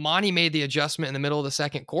 Monty made the adjustment in the middle of the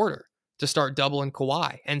second quarter to start doubling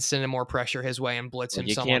Kawhi and sending more pressure his way and blitz Like, him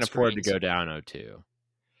you some on can't afford to screens. go down 0-2.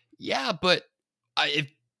 Yeah, but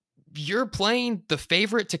if you're playing the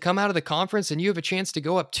favorite to come out of the conference and you have a chance to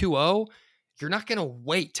go up 2-0, you're not going to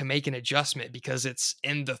wait to make an adjustment because it's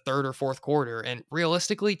in the third or fourth quarter. And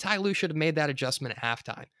realistically, Ty Lue should have made that adjustment at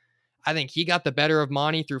halftime. I think he got the better of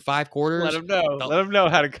Monty through 5 Let quarters. him know. The, Let him know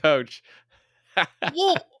how to coach.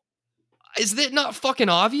 well, is it not fucking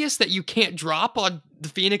obvious that you can't drop on the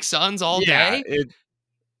Phoenix Suns all Yeah, day?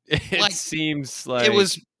 it Like, seems it like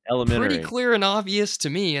was pretty elementary. clear and obvious to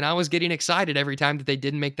me, and I was getting excited every time that they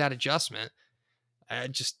didn't make that adjustment. I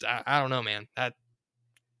don't know, man. I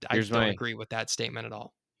Here's don't my agree with that statement at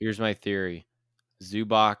all. here's my theory.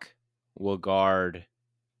 Zubac will guard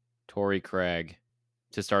Torrey Craig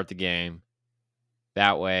to start the game.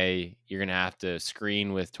 That way, you're going to have to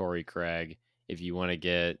screen with Torrey Craig if you want to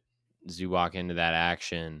get Zubac into that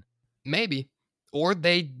action. Maybe. Or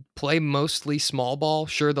they play mostly small ball.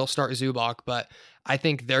 Sure, they'll start Zubac, but I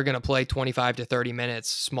think they're going to play 25 to 30 minutes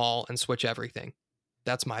small and switch everything.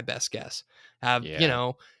 That's my best guess. Have,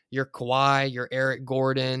 Yeah, your Kawhi, your Eric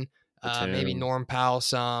Gordon, maybe Batum. Norm Powell,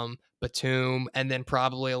 some Batum, and then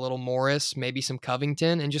probably a little Morris, maybe some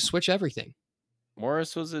Covington, and just switch everything.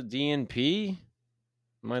 Morris was a DNP.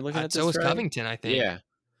 Am I looking at So this is right? Covington, I think.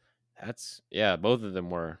 Yeah. Both of them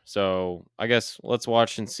were. So I guess let's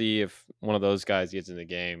watch and see if one of those guys gets in the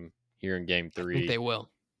game here in game I think 3. they will.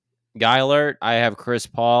 Guy alert, I have Chris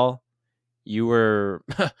Paul. You were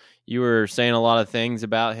you were saying a lot of things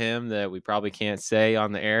about him that we probably can't say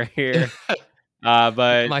on the air here.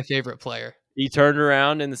 But My favorite player. he turned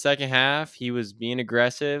around in the second half. He was being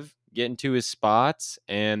aggressive, getting to his spots,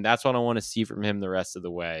 and that's what I want to see from him the rest of the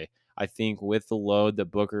way. I think with the load that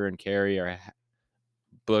Booker and KD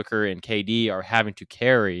are having to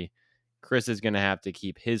carry, Chris is going to have to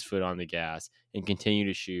keep his foot on the gas and continue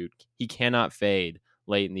to shoot. He cannot fade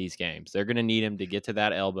late in these games. They're going to need him to get to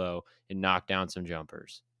that elbow and knock down some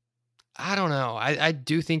jumpers. I don't know. I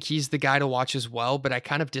do think he's the guy to watch as well, but I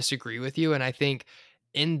kind of disagree with you. And I think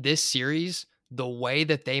in this series, the way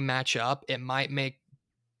that they match up, it might make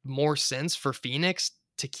more sense for Phoenix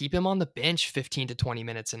to keep him on the bench 15 to 20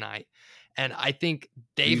 minutes a night. And I think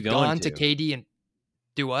Who are you they've going gone to to? KD and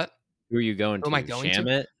do what? Who are you going Who am I to? going to?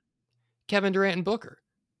 Shamit? Kevin Durant and Booker.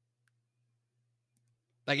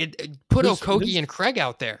 Like put Okogie Who's and Craig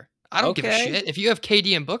out there. I don't give a okay? shit. If you have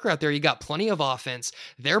KD and Booker out there, you got plenty of offense.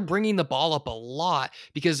 They're bringing the ball up a lot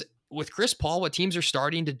because with Chris Paul, what teams are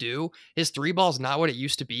starting to do, his three ball is not what it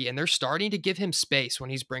used to be. And they're starting to give him space when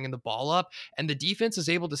he's bringing the ball up. And the defense is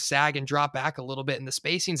able to sag and drop back a little bit. And the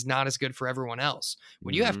spacing's not as good for everyone else.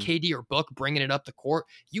 When you have Mm-hmm. KD or Book bringing it up the court,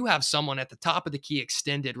 you have someone at the top of the key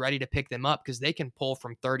extended, ready to pick them up because they can pull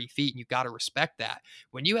from 30 feet. And you got to respect that.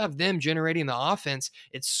 When you have them generating the offense,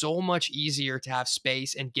 it's so much easier to have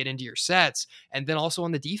space and get into your sets. And then also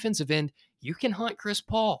on the defensive end, you can hunt Chris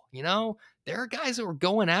Paul. There are guys that were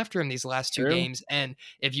going after him these last two True. games. And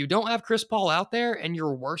if you don't have Chris Paul out there and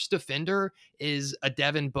your worst defender is a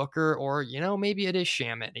Devin Booker or, maybe it is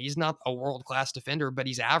Shamit. He's not a world-class defender, but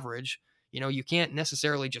he's average. You can't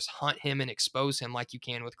necessarily just hunt him and expose him like you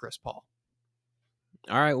can with Chris Paul.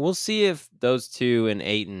 All right, we'll see if those two and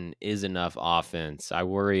Aiton is enough offense. I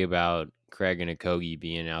worry about Craig and Okogie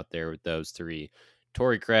being out there with those three.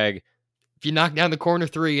 Torrey Craig, If you knock down the corner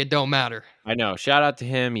three, it don't matter. I know. Shout out to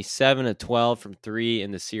him. He's 7 of 12 from 3 in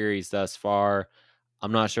the series thus far.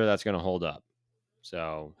 I'm not sure that's going to hold up.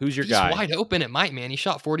 So, who's If your he's guy? wide open, it might, man. He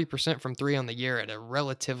shot 40% from three on the year at a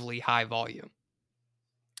relatively high volume.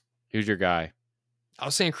 Who's your guy? I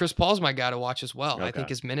was saying Chris Paul's my guy to watch as well. I Okay. think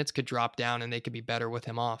his minutes could drop down and they could be better with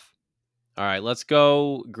him off. All right, let's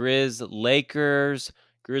go Grizz Lakers.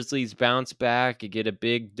 Grizzlies bounce back and get a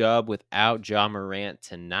big dub without Ja Morant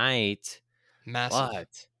tonight. Massive.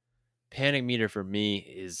 But panic meter for me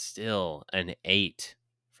is still an 8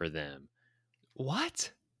 for them.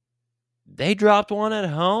 What? They dropped one at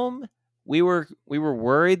home. We were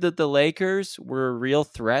worried that the Lakers were a real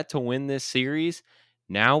threat to win this series.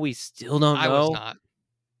 Now we still don't I was know. not.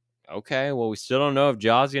 Okay, well, we still don't know if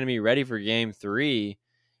Ja's going to be ready for game 3.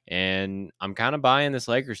 And I'm kind of buying this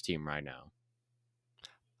Lakers team right now.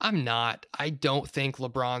 I'm not. I don't think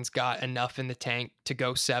LeBron's got enough in the tank to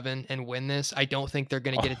go 7 and win this. I don't think they're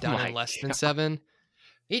going to get Oh it done in my less than God. 7.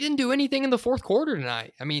 He didn't do anything in the fourth quarter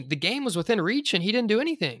tonight. I mean, the game was within reach and he didn't do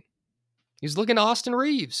anything. He was looking to Austin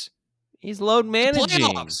Reeves. He's load The managing.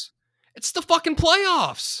 playoffs. It's the fucking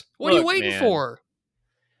playoffs. What are you Look, waiting man, for?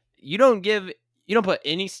 you don't put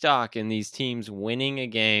any stock in these teams winning a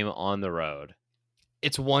game on the road.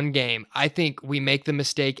 It's one game. I think we make the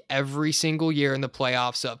mistake every single year in the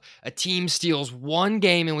playoffs of a team steals one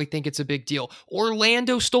game and we think it's a big deal.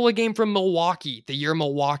 Orlando stole a game from Milwaukee the year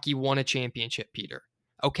Milwaukee won a championship, Peter.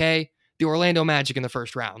 Okay? The Orlando Magic in the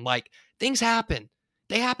first round. Like, things happen.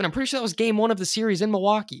 They happen. I'm pretty sure that was game 1 of the series in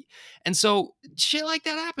Milwaukee. And so shit like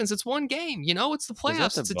that happens. It's one game. You know, it's the Was that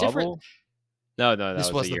playoffs. the It's a different. bubble? No, that This was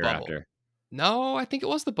the was the year bubble. after. No, I think it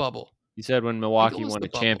was the bubble. You said when I think it Milwaukee was won the a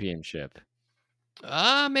bubble. championship.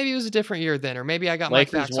 Maybe it was a different year then, or maybe I got my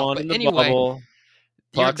Lakers facts off. won But in the anyway, bubble.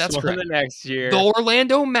 Bucks that's won correct. the next The year.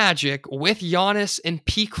 Orlando Magic, with Giannis in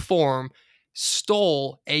peak form,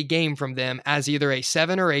 stole a game from them as either a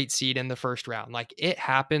 7 or 8 seed in the first round. Like, it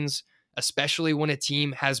happens, especially when a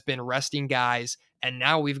team has been resting guys, and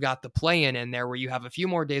now we've got the play-in in there where you have a few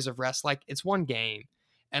more days of rest. Like, it's one game.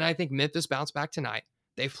 And I think Memphis bounced back tonight.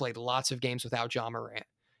 They've played lots of games without Ja Morant.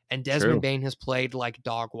 And Desmond True. Bane has played like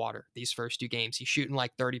dog water these first 2 games. He's shooting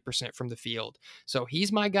like 30% from the field. So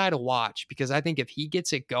he's my guy to watch because I think if he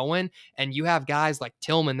gets it going and you have guys like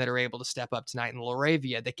Tillman that are able to step up tonight and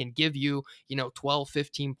Laravia that can give you, 12,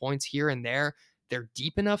 15 points here and there, they're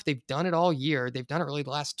deep enough. They've done it all year. They've done it really the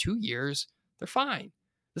last 2 years. They're fine.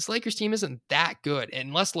 This Lakers team isn't that good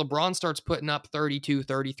unless LeBron starts putting up 32,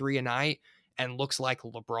 33 a night and looks like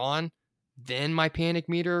LeBron. Then my panic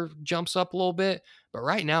meter jumps up a little bit. But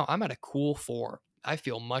right now, I'm at a cool 4. I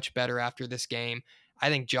feel much better after this game. I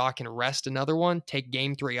think Ja can rest another one, take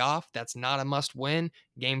game 3 off. That's not a must win.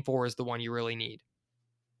 Game 4 is the one you really need.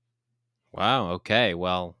 Wow. Okay.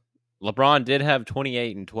 Well, LeBron did have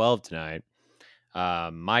 28 and 12 tonight.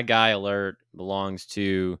 My guy alert belongs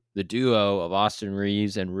to the duo of Austin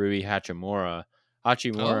Reeves and Rui Hachimura.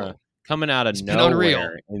 Hachimura Oh, coming out of he's been unreal.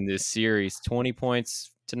 nowhere in this series. 20 points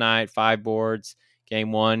tonight, 5 boards.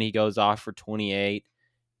 Game 1, he goes off for 28.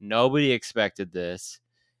 Nobody expected this.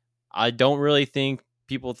 I don't really think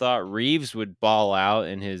people thought Reeves would ball out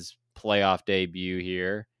in his playoff debut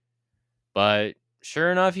here. But sure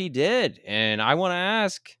enough, he did. And I want to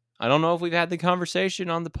ask, I don't know if we've had the conversation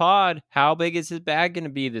on the pod, how big is his bag going to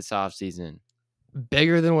be this offseason?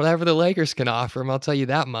 Bigger than whatever the Lakers can offer him, I'll tell you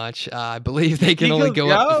that much. I believe they can only go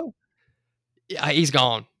up to... he's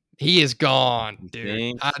gone. He is gone,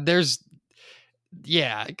 dude.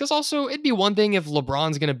 Because also it'd be one thing if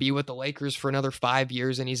LeBron's going to be with the Lakers for another 5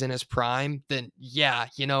 years and he's in his prime, then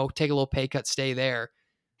take a little pay cut, stay there.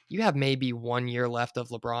 You have maybe 1 year left of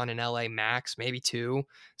LeBron in LA max, maybe 2.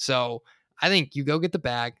 So I think you go get the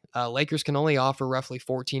bag. Lakers can only offer roughly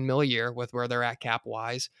 14 mil a year with where they're at cap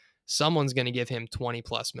wise. Someone's going to give him 20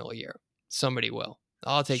 plus mil a year. Somebody will.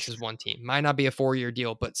 All it takes is one team. Might not be a 4-year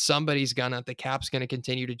deal, but somebody's the cap's going to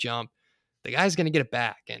continue to jump. The guy's going to get it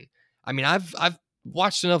back. And I mean, I've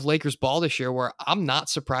watched enough Lakers ball this year where I'm not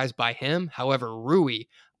surprised by him. However, Rui,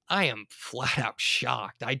 I am flat out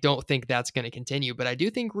shocked. I don't think that's going to continue, but I do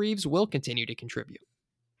think Reeves will continue to contribute.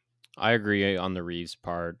 I agree on the Reeves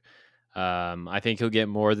part. I think he'll get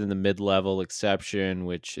more than the mid-level exception,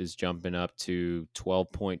 which is jumping up to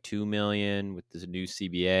 $12.2 million with this new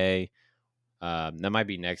CBA. That might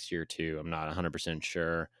be next year too. I'm not 100%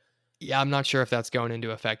 sure. Yeah, I'm not sure if that's going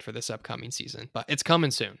into effect for this upcoming season, but it's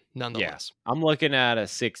coming soon, nonetheless. Yeah, I'm looking at a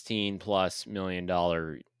 $16+ million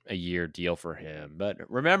a year deal for him. But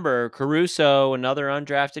remember, Caruso, another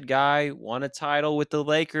undrafted guy, won a title with the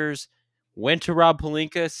Lakers, went to Rob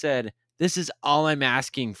Pelinka, said, "This is all I'm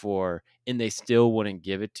asking for," and they still wouldn't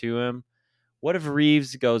give it to him. What if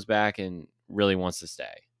Reeves goes back and really wants to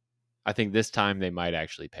stay? I think this time they might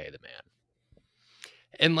actually pay the man.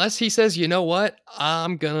 Unless he says, you know what,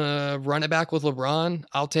 I'm going to run it back with LeBron.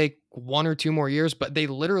 I'll take 1 or 2 more years, but they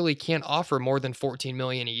literally can't offer more than $14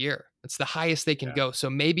 million a year. It's the highest they can go. So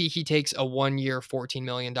maybe he takes a 1-year, $14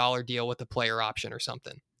 million deal with a player option or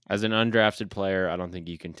something. As an undrafted player, I don't think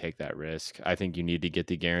you can take that risk. I think you need to get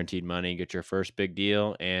the guaranteed money, get your first big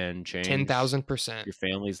deal, and change 10,000%. your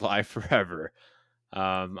family's life forever.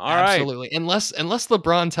 All Absolutely. right. Unless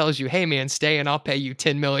LeBron tells you, hey man, stay and I'll pay you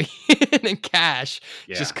 $10 million in cash.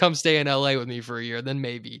 Yeah. Just come stay in LA with me for a year. Then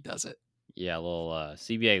maybe he does it. Yeah, a little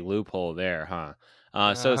CBA loophole there,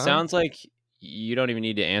 huh? So it sounds like you don't even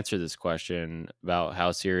need to answer this question about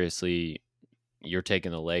how seriously you're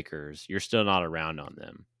taking the Lakers. You're still not around on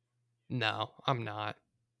them. No, I'm not.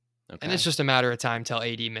 And it's Okay. just a matter of time till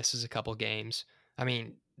AD misses a couple games. I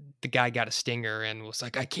mean, the guy got a stinger and was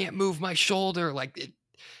like, I can't move my shoulder. Like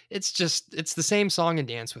it's the same song and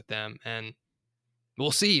dance with them. And we'll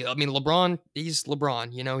see. I mean, LeBron, he's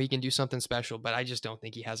LeBron. He can do something special, but I just don't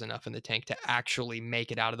think he has enough in the tank to actually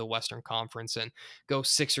make it out of the Western Conference and go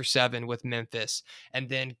 6 or 7 with Memphis, and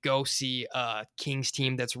then go see a Kings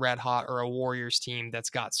team that's red hot or a Warriors team that's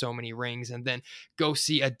got so many rings, and then go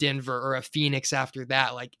see a Denver or a Phoenix after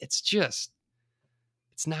that. Like, it's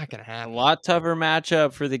not going to A happen. lot tougher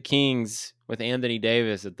matchup for the Kings with Anthony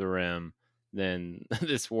Davis at the rim than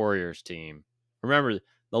this Warriors team. Remember,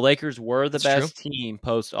 the Lakers were the That's true. best team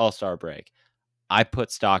post All-Star break. I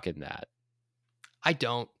put stock in that. I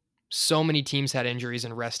don't. So many teams had injuries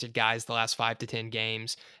and rested guys the last 5 to 10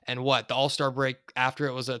 games. And what? The All Star break after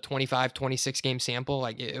it was a 25, 26 game sample?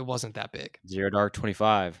 Like, it wasn't that big. Zero Dark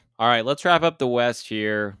 25. All right, let's wrap up the West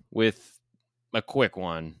here with a quick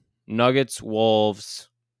one. Nuggets, Wolves.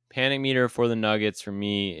 Panic meter for the Nuggets for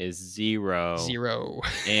me is 0. 0.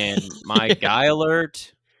 And my guy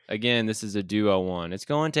alert, again, this is a duo one. It's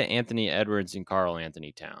going to Anthony Edwards and Karl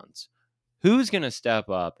Anthony Towns. Who's going to step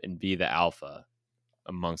up and be the alpha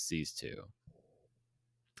amongst these two?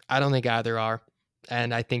 I don't think either are.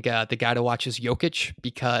 And I think the guy to watch is Jokic,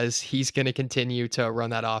 because he's going to continue to run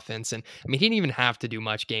that offense. And I mean, he didn't even have to do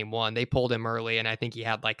much game one. They pulled him early, and I think he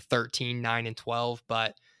had like 13, 9, and 12.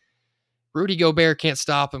 But Rudy Gobert can't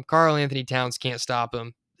stop him. Karl Anthony Towns can't stop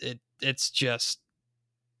him. It's just,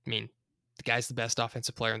 I mean, the guy's the best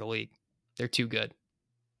offensive player in the league. They're too good.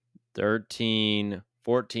 13,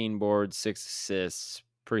 14 boards, 6 assists.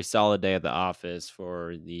 Pretty solid day at the office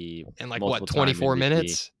for the And like, what, multiple time 24 MVP.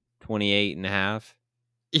 minutes? 28 and a half.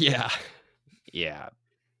 Yeah. Yeah.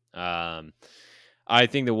 I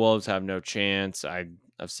think the Wolves have no chance. I've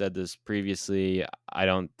said this previously. I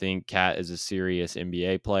don't think Cat is a serious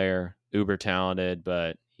NBA player. Uber talented,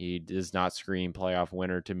 but he does not scream playoff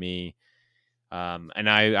winner to me. And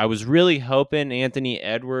I was really hoping Anthony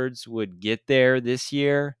Edwards would get there this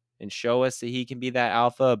year and show us that he can be that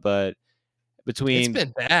alpha. But It's between,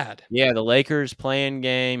 been bad. yeah, the Lakers playing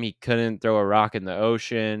game, he couldn't throw a rock in the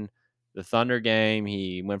ocean. The Thunder game,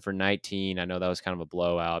 he went for 19. I know that was kind of a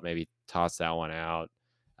blowout. Maybe toss that one out.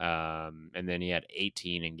 And then he had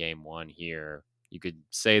 18 in game one here. You could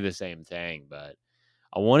say the same thing, but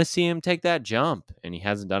I want to see him take that jump, and he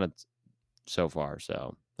hasn't done it so far.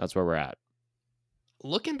 So that's where we're at.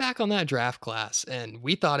 Looking back on that draft class, and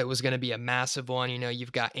we thought it was going to be a massive one.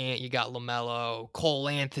 You've got Ant, you got LaMelo, Cole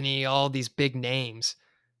Anthony, all these big names.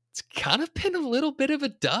 It's kind of been a little bit of a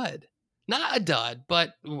dud. Not a dud,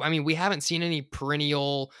 but I mean, we haven't seen any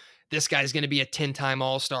perennial, this guy's going to be a 10-time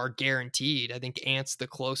All-Star guaranteed. I think Ant's the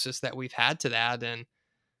closest that we've had to that, and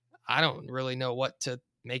I don't really know what to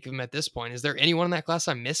make of him at this point. Is there anyone in that class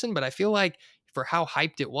I'm missing? But I feel like for how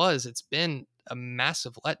hyped it was, it's been a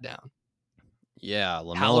massive letdown. Yeah,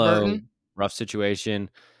 LaMelo, Halliburton, rough situation.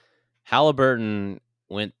 Halliburton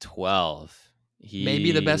went 12.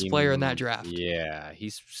 maybe the best player in that draft. Yeah,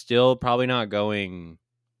 he's still probably not going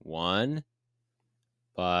 1,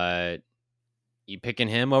 but you picking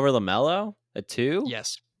him over LaMelo at 2?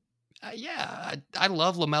 Yes. Yeah, I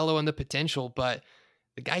love LaMelo and the potential, but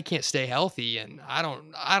the guy can't stay healthy, and I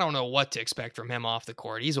don't know what to expect from him off the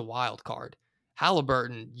court. He's a wild card.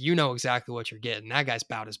 Halliburton, you know exactly what you're getting. That guy's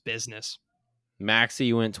about his business.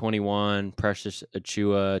 Maxey went 21. Precious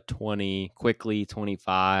Achua 20. Quickly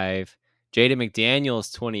 25. Jaden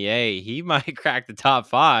McDaniels 28. He might crack the top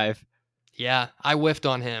 5. Yeah, I whiffed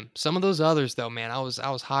on him. Some of those others, though, man, I was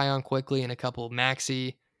high on Quickly and a couple of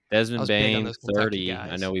Maxey. I Desmond was big on Bain those Kentucky 30. I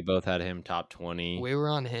guys. know we both had him top 20. We were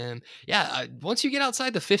on him. Yeah, once you get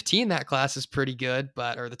outside the 15, that class is pretty good,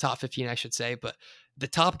 or the top 15, I should say. But the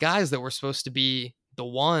top guys that were supposed to be the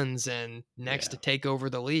ones and next to take over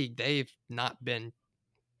the league, they've not been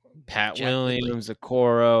Pat jack diddly. Williams,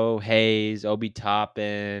 Okoro, Hayes, Obi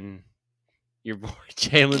Toppin, your boy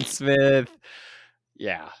Jalen Smith.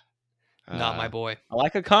 Yeah. Not my boy. I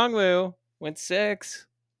like a Kongwu. Went 6.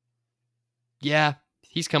 Yeah,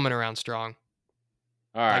 he's coming around strong.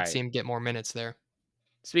 All Like right. to see him get more minutes there.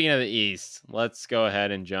 Speaking of the East, let's go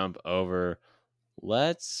ahead and jump over.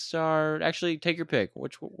 Let's start. Actually, take your pick. Where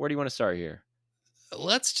do you want to start here?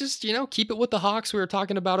 Let's just, keep it with the Hawks. We were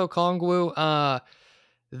talking about Okongwu.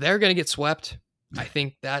 They're going to get swept. I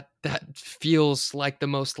think that feels like the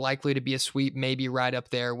most likely to be a sweep, maybe right up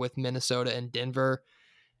there with Minnesota and Denver.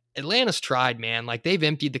 Atlanta's tried, man. Like, they've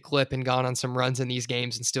emptied the clip and gone on some runs in these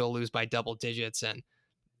games and still lose by double digits. And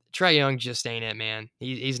Trey Young just ain't it, man.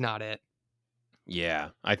 He's not it. Yeah,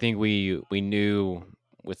 I think we knew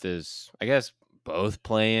with his, I guess, both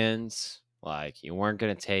play-ins, like you weren't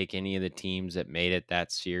going to take any of the teams that made it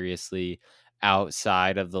that seriously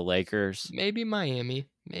outside of the Lakers. Maybe Miami.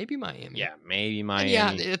 Maybe Miami. Yeah, maybe And yeah,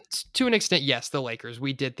 Miami. it's to an extent, yes, the Lakers.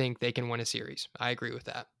 We did think they can win a series. I agree with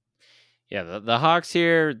that. Yeah, the Hawks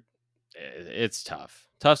here, it's tough.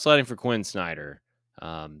 Tough sledding for Quinn Snyder.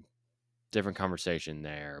 Different conversation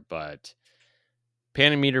there, but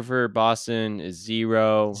panic meter for Boston is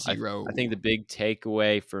 0. I think Zero. the big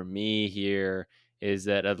takeaway for me here is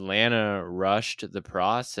that Atlanta rushed the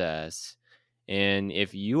process. And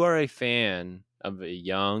if you are a fan of a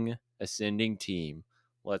young ascending team,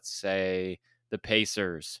 let's say the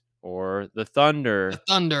Pacers or the The Thunder,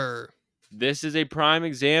 Thunder. this is a prime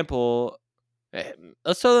example.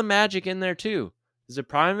 Let's throw the Magic in there too. This is a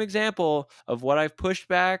prime example of what I've pushed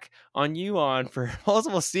back on you on for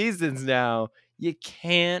multiple seasons now. You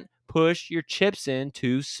can't push your chips in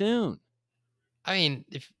too soon. I mean,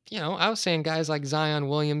 if I was saying guys like Zion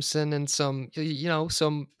Williamson and some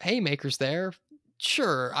haymakers there,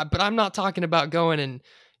 sure. But I'm not talking about going and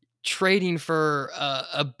trading for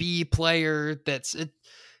a B player.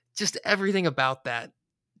 Just everything about that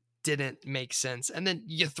didn't make sense. And then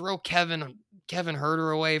you throw Kevin Herter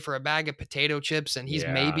away for a bag of potato chips, and he's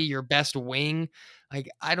maybe Yeah. your best wing. Like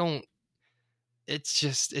I don't.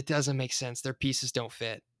 It doesn't make sense. Their pieces don't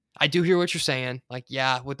fit. I do hear what you're saying. Like,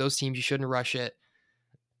 yeah, with those teams, you shouldn't rush it.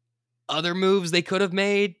 Other moves they could have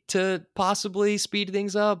made to possibly speed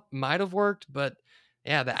things up might have worked, but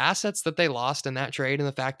yeah, the assets that they lost in that trade and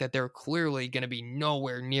the fact that they're clearly going to be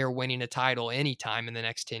nowhere near winning a title anytime in the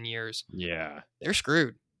next 10 years, Yeah. they're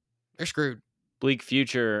screwed. They're screwed. Bleak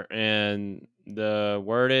future. And the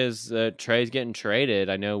word is that Trey's getting traded.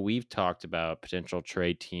 I know we've talked about potential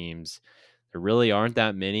trade teams. There really aren't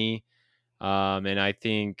that many. And I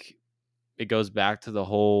think it goes back to the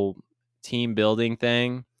whole team building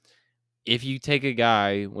thing. If you take a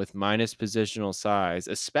guy with minus positional size,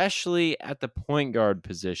 especially at the point guard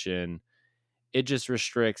position, it just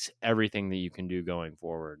restricts everything that you can do going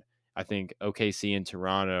forward. I think OKC and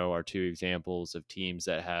Toronto are two examples of teams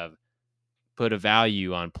that have put a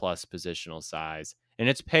value on plus positional size, and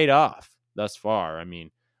it's paid off thus far. I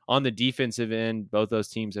mean, on the defensive end, both those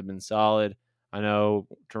teams have been solid. I know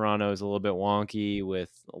Toronto is a little bit wonky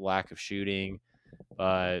with a lack of shooting,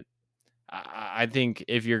 but I think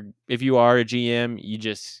if you are a GM, you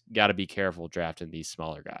just got to be careful drafting these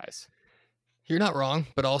smaller guys. You're not wrong,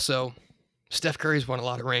 but also Steph Curry's won a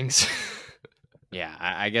lot of rings. Yeah,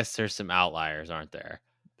 I guess there's some outliers, aren't there?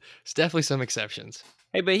 It's definitely some exceptions.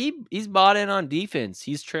 Hey, but he's bought in on defense.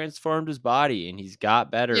 He's transformed his body, and he's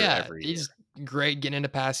got better Yeah, every year. he's great getting into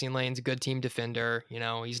passing lanes, good team defender.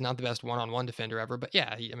 He's not the best one-on-one defender ever, but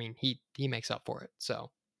yeah, he makes up for it.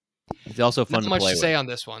 So He's also fun not to much play to say with. on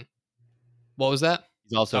this one. What was that?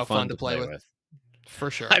 He's also Oh, fun fun to to play play with. with.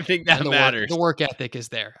 For sure. I think And that matters. the work ethic is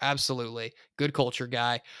there. Absolutely. Good culture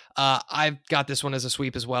guy. I've got this one as a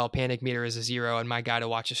sweep as well. Panic meter is a 0, and my guy to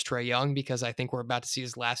watch is Trey Young because I think we're about to see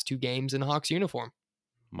his last 2 games in a Hawks uniform.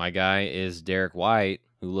 My guy is Derek White,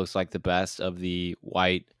 who looks like the best of the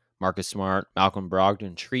White, Marcus Smart, Malcolm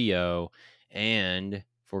Brogdon trio. And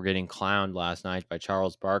for getting clowned last night by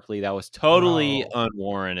Charles Barkley, that was totally Bro.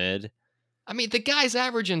 unwarranted. I mean, the guy's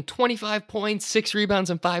averaging 25 points, 6 rebounds,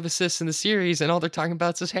 and 5 assists in the series, and all they're talking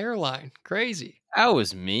about is his hairline. Crazy. That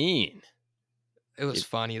was mean. It was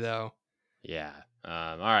funny, though. Yeah.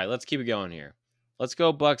 All right, let's keep it going here. Let's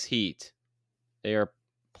go Bucks Heat. They are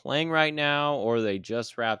playing right now, or they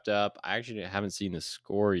just wrapped up. I actually haven't seen the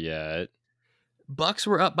score yet. Bucks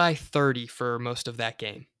were up by 30 for most of that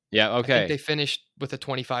game. Yeah, I think they okay. finished with a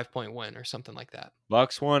 25-point win or something like that.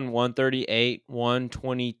 Bucks won 138,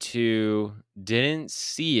 122. Didn't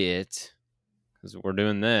see it because we're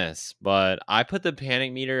doing this, but I put the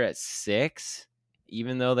panic meter at 6,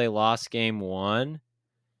 even though they lost game 1.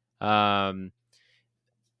 I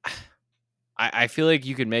feel like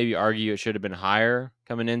you could maybe argue it should have been higher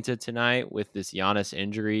coming into tonight with this Giannis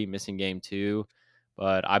injury, missing game 2.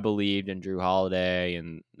 But I believed in Drew Holiday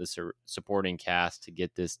and the supporting cast to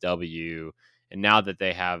get this W. And now that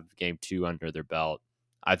they have game 2 under their belt,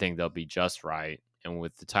 I think they'll be just right. And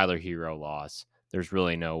with the Tyler Hero loss, there's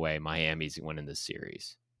really no way Miami's winning this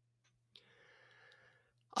series.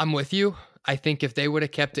 I'm with you. I think if they would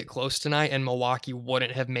have kept it close tonight and Milwaukee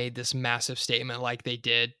wouldn't have made this massive statement like they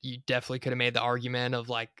did, you definitely could have made the argument of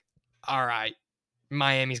like, all right,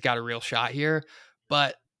 Miami's got a real shot here.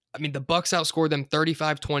 But I mean, the Bucks outscored them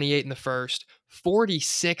 35-28 in the first,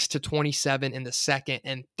 46-27 in the second,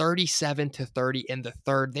 and 37-30 in the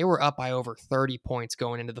third. They were up by over 30 points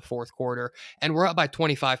going into the fourth quarter, and we're up by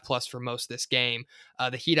 25 plus for most of this game.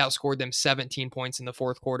 The Heat outscored them 17 points in the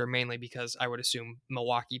fourth quarter, mainly because I would assume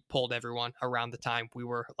Milwaukee pulled everyone around the time we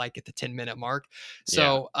were like at the 10-minute mark. Yeah.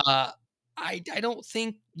 So I don't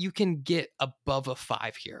think you can get above a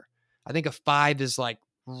 5 here. I think a 5 is like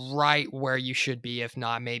right where you should be, if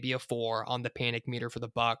not maybe a 4 on the panic meter for the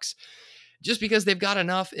Bucks. Just because they've got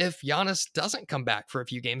enough if Giannis doesn't come back for a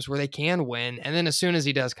few games where they can win. And then as soon as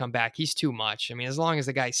he does come back, he's too much. I mean, as long as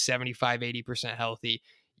the guy's 75-80% healthy,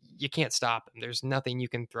 you can't stop him. There's nothing you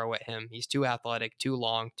can throw at him. He's too athletic, too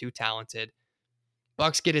long, too talented.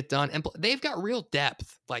 Bucks get it done, and they've got real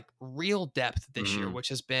depth, like real depth this year, Hmm. which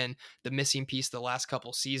has been the missing piece the last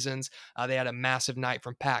couple seasons. They had a massive night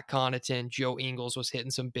from Pat Connaughton. Joe Ingles was hitting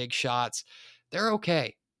some big shots. They're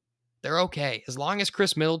okay. They're okay as long as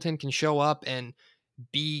Chris Middleton can show up and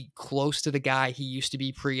be close to the guy he used to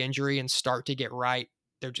be pre-injury and start to get right.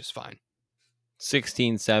 They're just fine.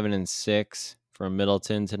 16, 7, and 6 from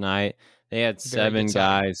Middleton tonight. They had Very good 7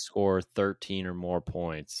 sign. guys score 13 or more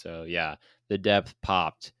points. So, yeah, the depth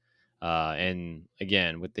popped. And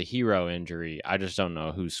again, with the hero injury, I just don't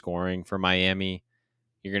know who's scoring for Miami.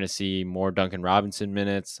 You're going to see more Duncan Robinson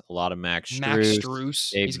minutes, a lot of Max Max Strus,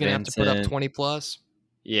 Struess, Dave he's going to have to put up Vincent. 20 plus.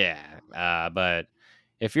 Yeah, but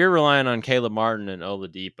if you're relying on Caleb Martin and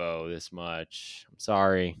Oladipo this much, I'm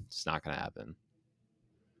sorry, it's not going to happen.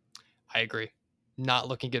 I agree. Not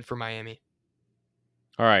looking good for Miami.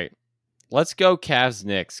 All right, let's go Cavs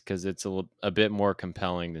Knicks because it's a bit more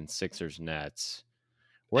compelling than Sixers Nets.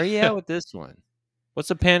 Where are you at with this one? What's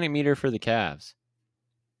the panic meter for the Cavs?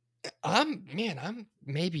 I'm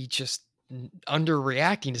maybe just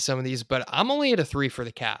underreacting to some of these, but I'm only at a 3 for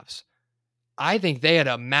the Cavs. I think they had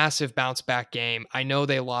a massive bounce back game. I know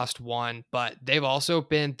they lost one, but they've also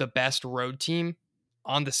been the best road team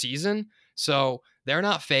on the season. So they're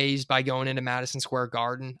not phased by going into Madison Square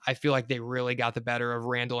Garden. I feel like they really got the better of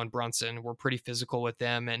Randall and Brunson. We're pretty physical with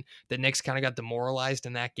them, and the Knicks kind of got demoralized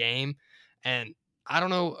in that game. And I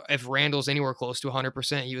don't know if Randall's anywhere close to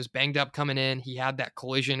 100%. He was banged up coming in. He had that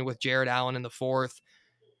collision with Jared Allen in the fourth.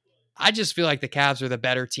 I just feel like the Cavs are the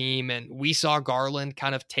better team. And we saw Garland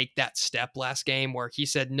kind of take that step last game where he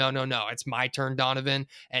said, no, it's my turn, Donovan.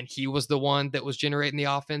 And he was the one that was generating the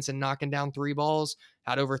offense and knocking down 3 balls,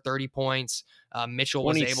 had over 30 points. Mitchell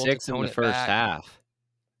was able to 26 in tone the it first back. half.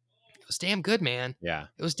 It was damn good, man. Yeah.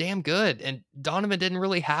 It was damn good. And Donovan didn't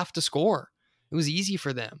really have to score. It was easy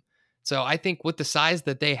for them. So I think with the size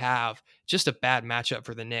that they have, just a bad matchup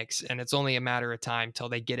for the Knicks. And it's only a matter of time till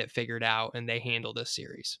they get it figured out and they handle this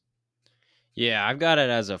series. Yeah, I've got it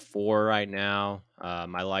as a 4 right now.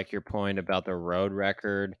 I like your point about the road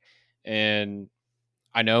record. And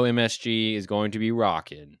I know MSG is going to be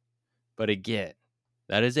rocking. But again,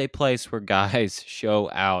 that is a place where guys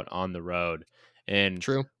show out on the road. And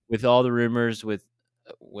True. with all the rumors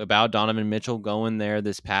about Donovan Mitchell going there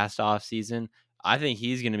this past offseason, I think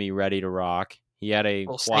he's going to be ready to rock. He had a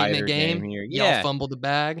Little statement quieter game game. here. Y'all Yeah, fumbled the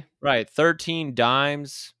bag. right. 13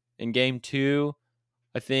 dimes in game 2.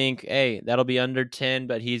 I think, hey, that'll be under 10,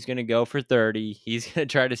 but he's going to go for 30. He's going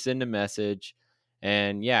to try to send a message.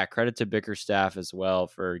 And yeah, credit to Bickerstaff as well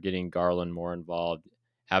for getting Garland more involved,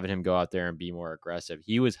 having him go out there and be more aggressive.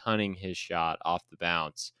 He was hunting his shot off the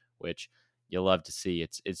bounce, which you love to see.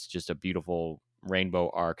 It's just a beautiful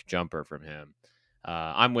rainbow arc jumper from him.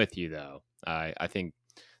 I'm with you, though. I think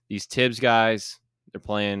these Tibbs guys, they're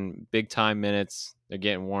playing big time minutes. They're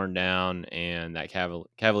getting worn down, and that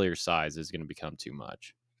Cavalier size is going to become too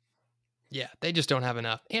much. Yeah, they just don't have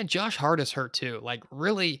enough. And Josh Hart is hurt too. Like,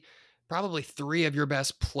 really, probably 3 of your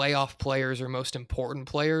best playoff players or most important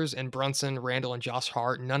players, and Brunson, Randall, and Josh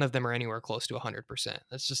Hart, none of them are anywhere close to 100%.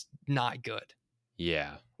 That's just not good.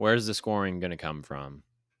 Yeah. Where's the scoring going to come from?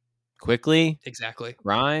 Quickly? Exactly.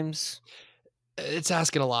 Grimes? It's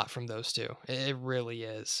asking a lot from those two. It really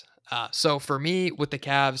is. So for me, with the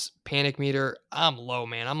Cavs panic meter, I'm low,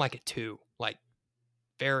 man. I'm like a 2, like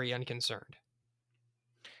very unconcerned.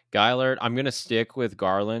 Guy alert. I'm going to stick with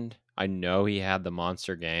Garland. I know he had the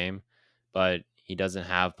monster game, but he doesn't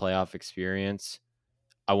have playoff experience.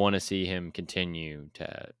 I want to see him continue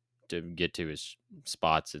to get to his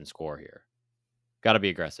spots and score here. Got to be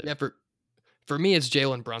aggressive. Yeah, for me, it's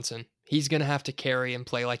Jalen Brunson. He's going to have to carry and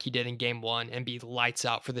play like he did in game 1 and be lights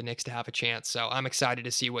out for the Knicks to have a chance. So I'm excited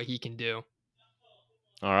to see what he can do.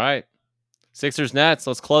 All right. Sixers Nets.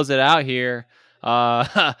 Let's close it out here.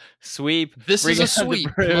 Sweep. This Bring is a out the sweep,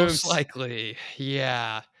 most brooms. likely.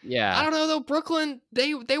 Yeah. I Yeah, don't know though. Brooklyn,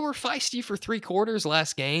 they were feisty for 3 quarters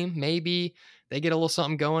last game. Maybe they get a little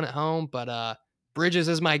something going at home, but Bridges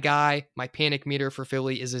is my guy. My panic meter for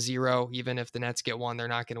Philly is a 0. Even if the Nets get one, they're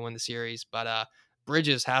not going to win the series. But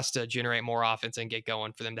Bridges has to generate more offense and get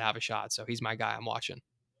going for them to have a shot. So he's my guy. I'm watching.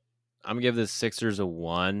 I'm gonna give the Sixers a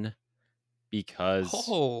 1 because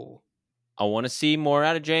Oh, I want to see more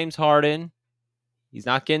out of James Harden. He's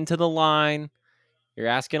not getting to the line. You're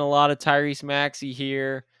asking a lot of Tyrese Maxey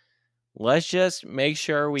here. Let's just make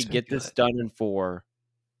sure we he's been get this good. done in 4.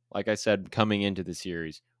 Like I said, coming into the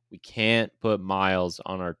series, we can't put Miles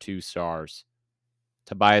on our 2 stars.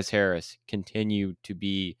 Tobias Harris, continue to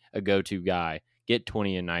be a go-to guy. Get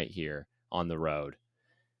 20 a night here on the road.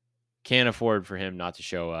 Can't afford for him not to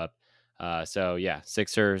show up. So, yeah,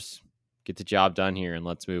 Sixers, get the job done here and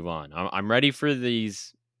let's move on. I'm ready for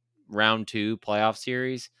these round 2 playoff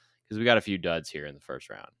series because we got a few duds here in the first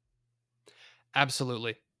round.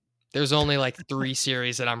 Absolutely. There's only like 3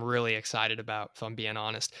 series that I'm really excited about, if I'm being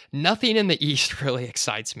honest. Nothing in the East really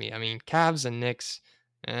excites me. I mean, Cavs and Knicks,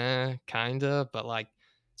 kinda, but like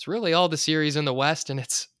it's really all the series in the West, and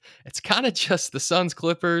it's kind of just the Suns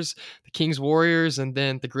Clippers, the Kings Warriors, and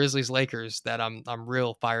then the Grizzlies Lakers that I'm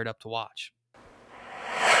real fired up to watch.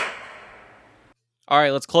 All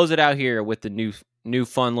right, let's close it out here with the new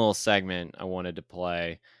fun little segment I wanted to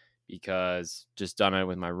play because just done it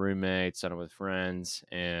with my roommates, done it with friends,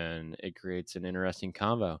 and it creates an interesting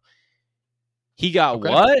convo. He got Okay.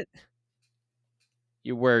 what?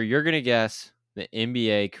 Where you're gonna guess the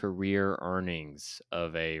NBA career earnings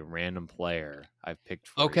of a random player I've picked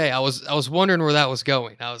for Okay, you. I was wondering where that was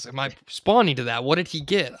going. Am I responding to that? What did he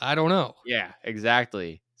get? I don't know. Yeah,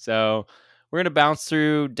 exactly. So we're gonna bounce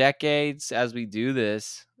through decades as we do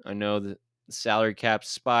this. I know the salary cap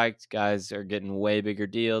spiked. Guys are getting way bigger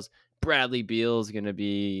deals. Bradley Beal's gonna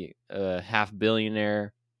be a half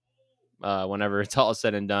billionaire whenever it's all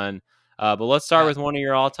said and done. But let's start Yeah. with one of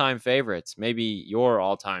your all-time favorites, maybe your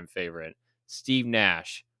all-time favorite, Steve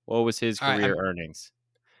Nash. What was his All right. career earnings?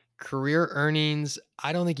 Career earnings,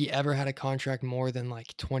 I don't think he ever had a contract more than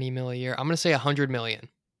like 20 mil a year. I'm going to say 100 million.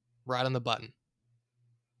 Right on the button.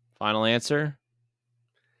 Final answer?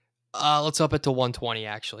 Let's up it to 120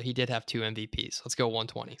 actually. He did have 2 MVPs. Let's go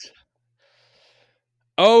 120.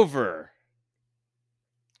 Over.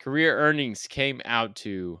 Career earnings came out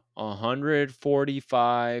to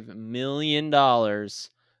 $145 million,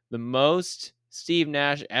 the most Steve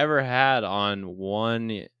Nash ever had on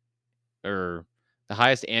one, or the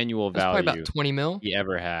highest annual That's probably about value 20 mil. he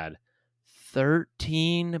ever had.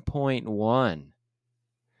 13.1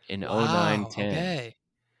 in Wow. 09-10. Okay.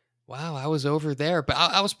 Wow, I was over there, but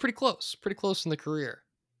I was pretty close. Pretty close in the career.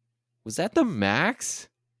 Was that the max?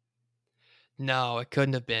 No, it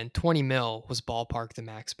couldn't have been. 20 mil was ballpark the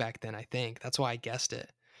max back then, I think. That's why I guessed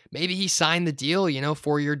it. Maybe he signed the deal,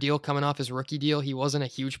 4-year deal coming off his rookie deal. He wasn't a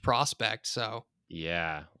huge prospect, so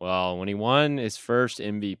Yeah. Well, when he won his first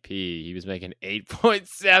MVP, he was making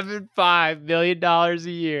 $8.75 million a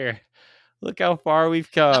year. Look how far we've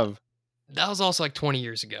that, come. that was also like 20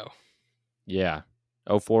 years ago. Yeah.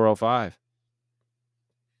 0405.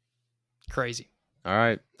 Crazy. All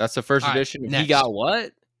right. That's the first All right, edition of He next. Got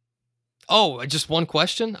What? Oh, just one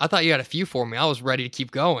question? I thought you had a few for me. I was ready to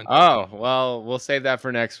keep going. Oh, well, we'll save that for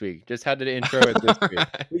next week. Just had to intro it this All week.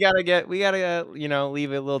 right. We gotta,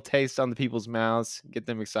 leave a little taste on the people's mouths, get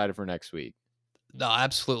them excited for next week. No,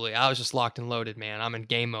 absolutely. I was just locked and loaded, man. I'm in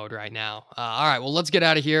game mode right now. All right, well, let's get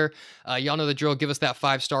out of here. Y'all know the drill. Give us that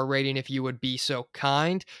 5-star rating if you would be so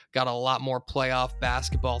kind. Got a lot more playoff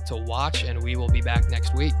basketball to watch, and we will be back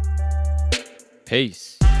next week.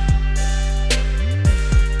 Peace.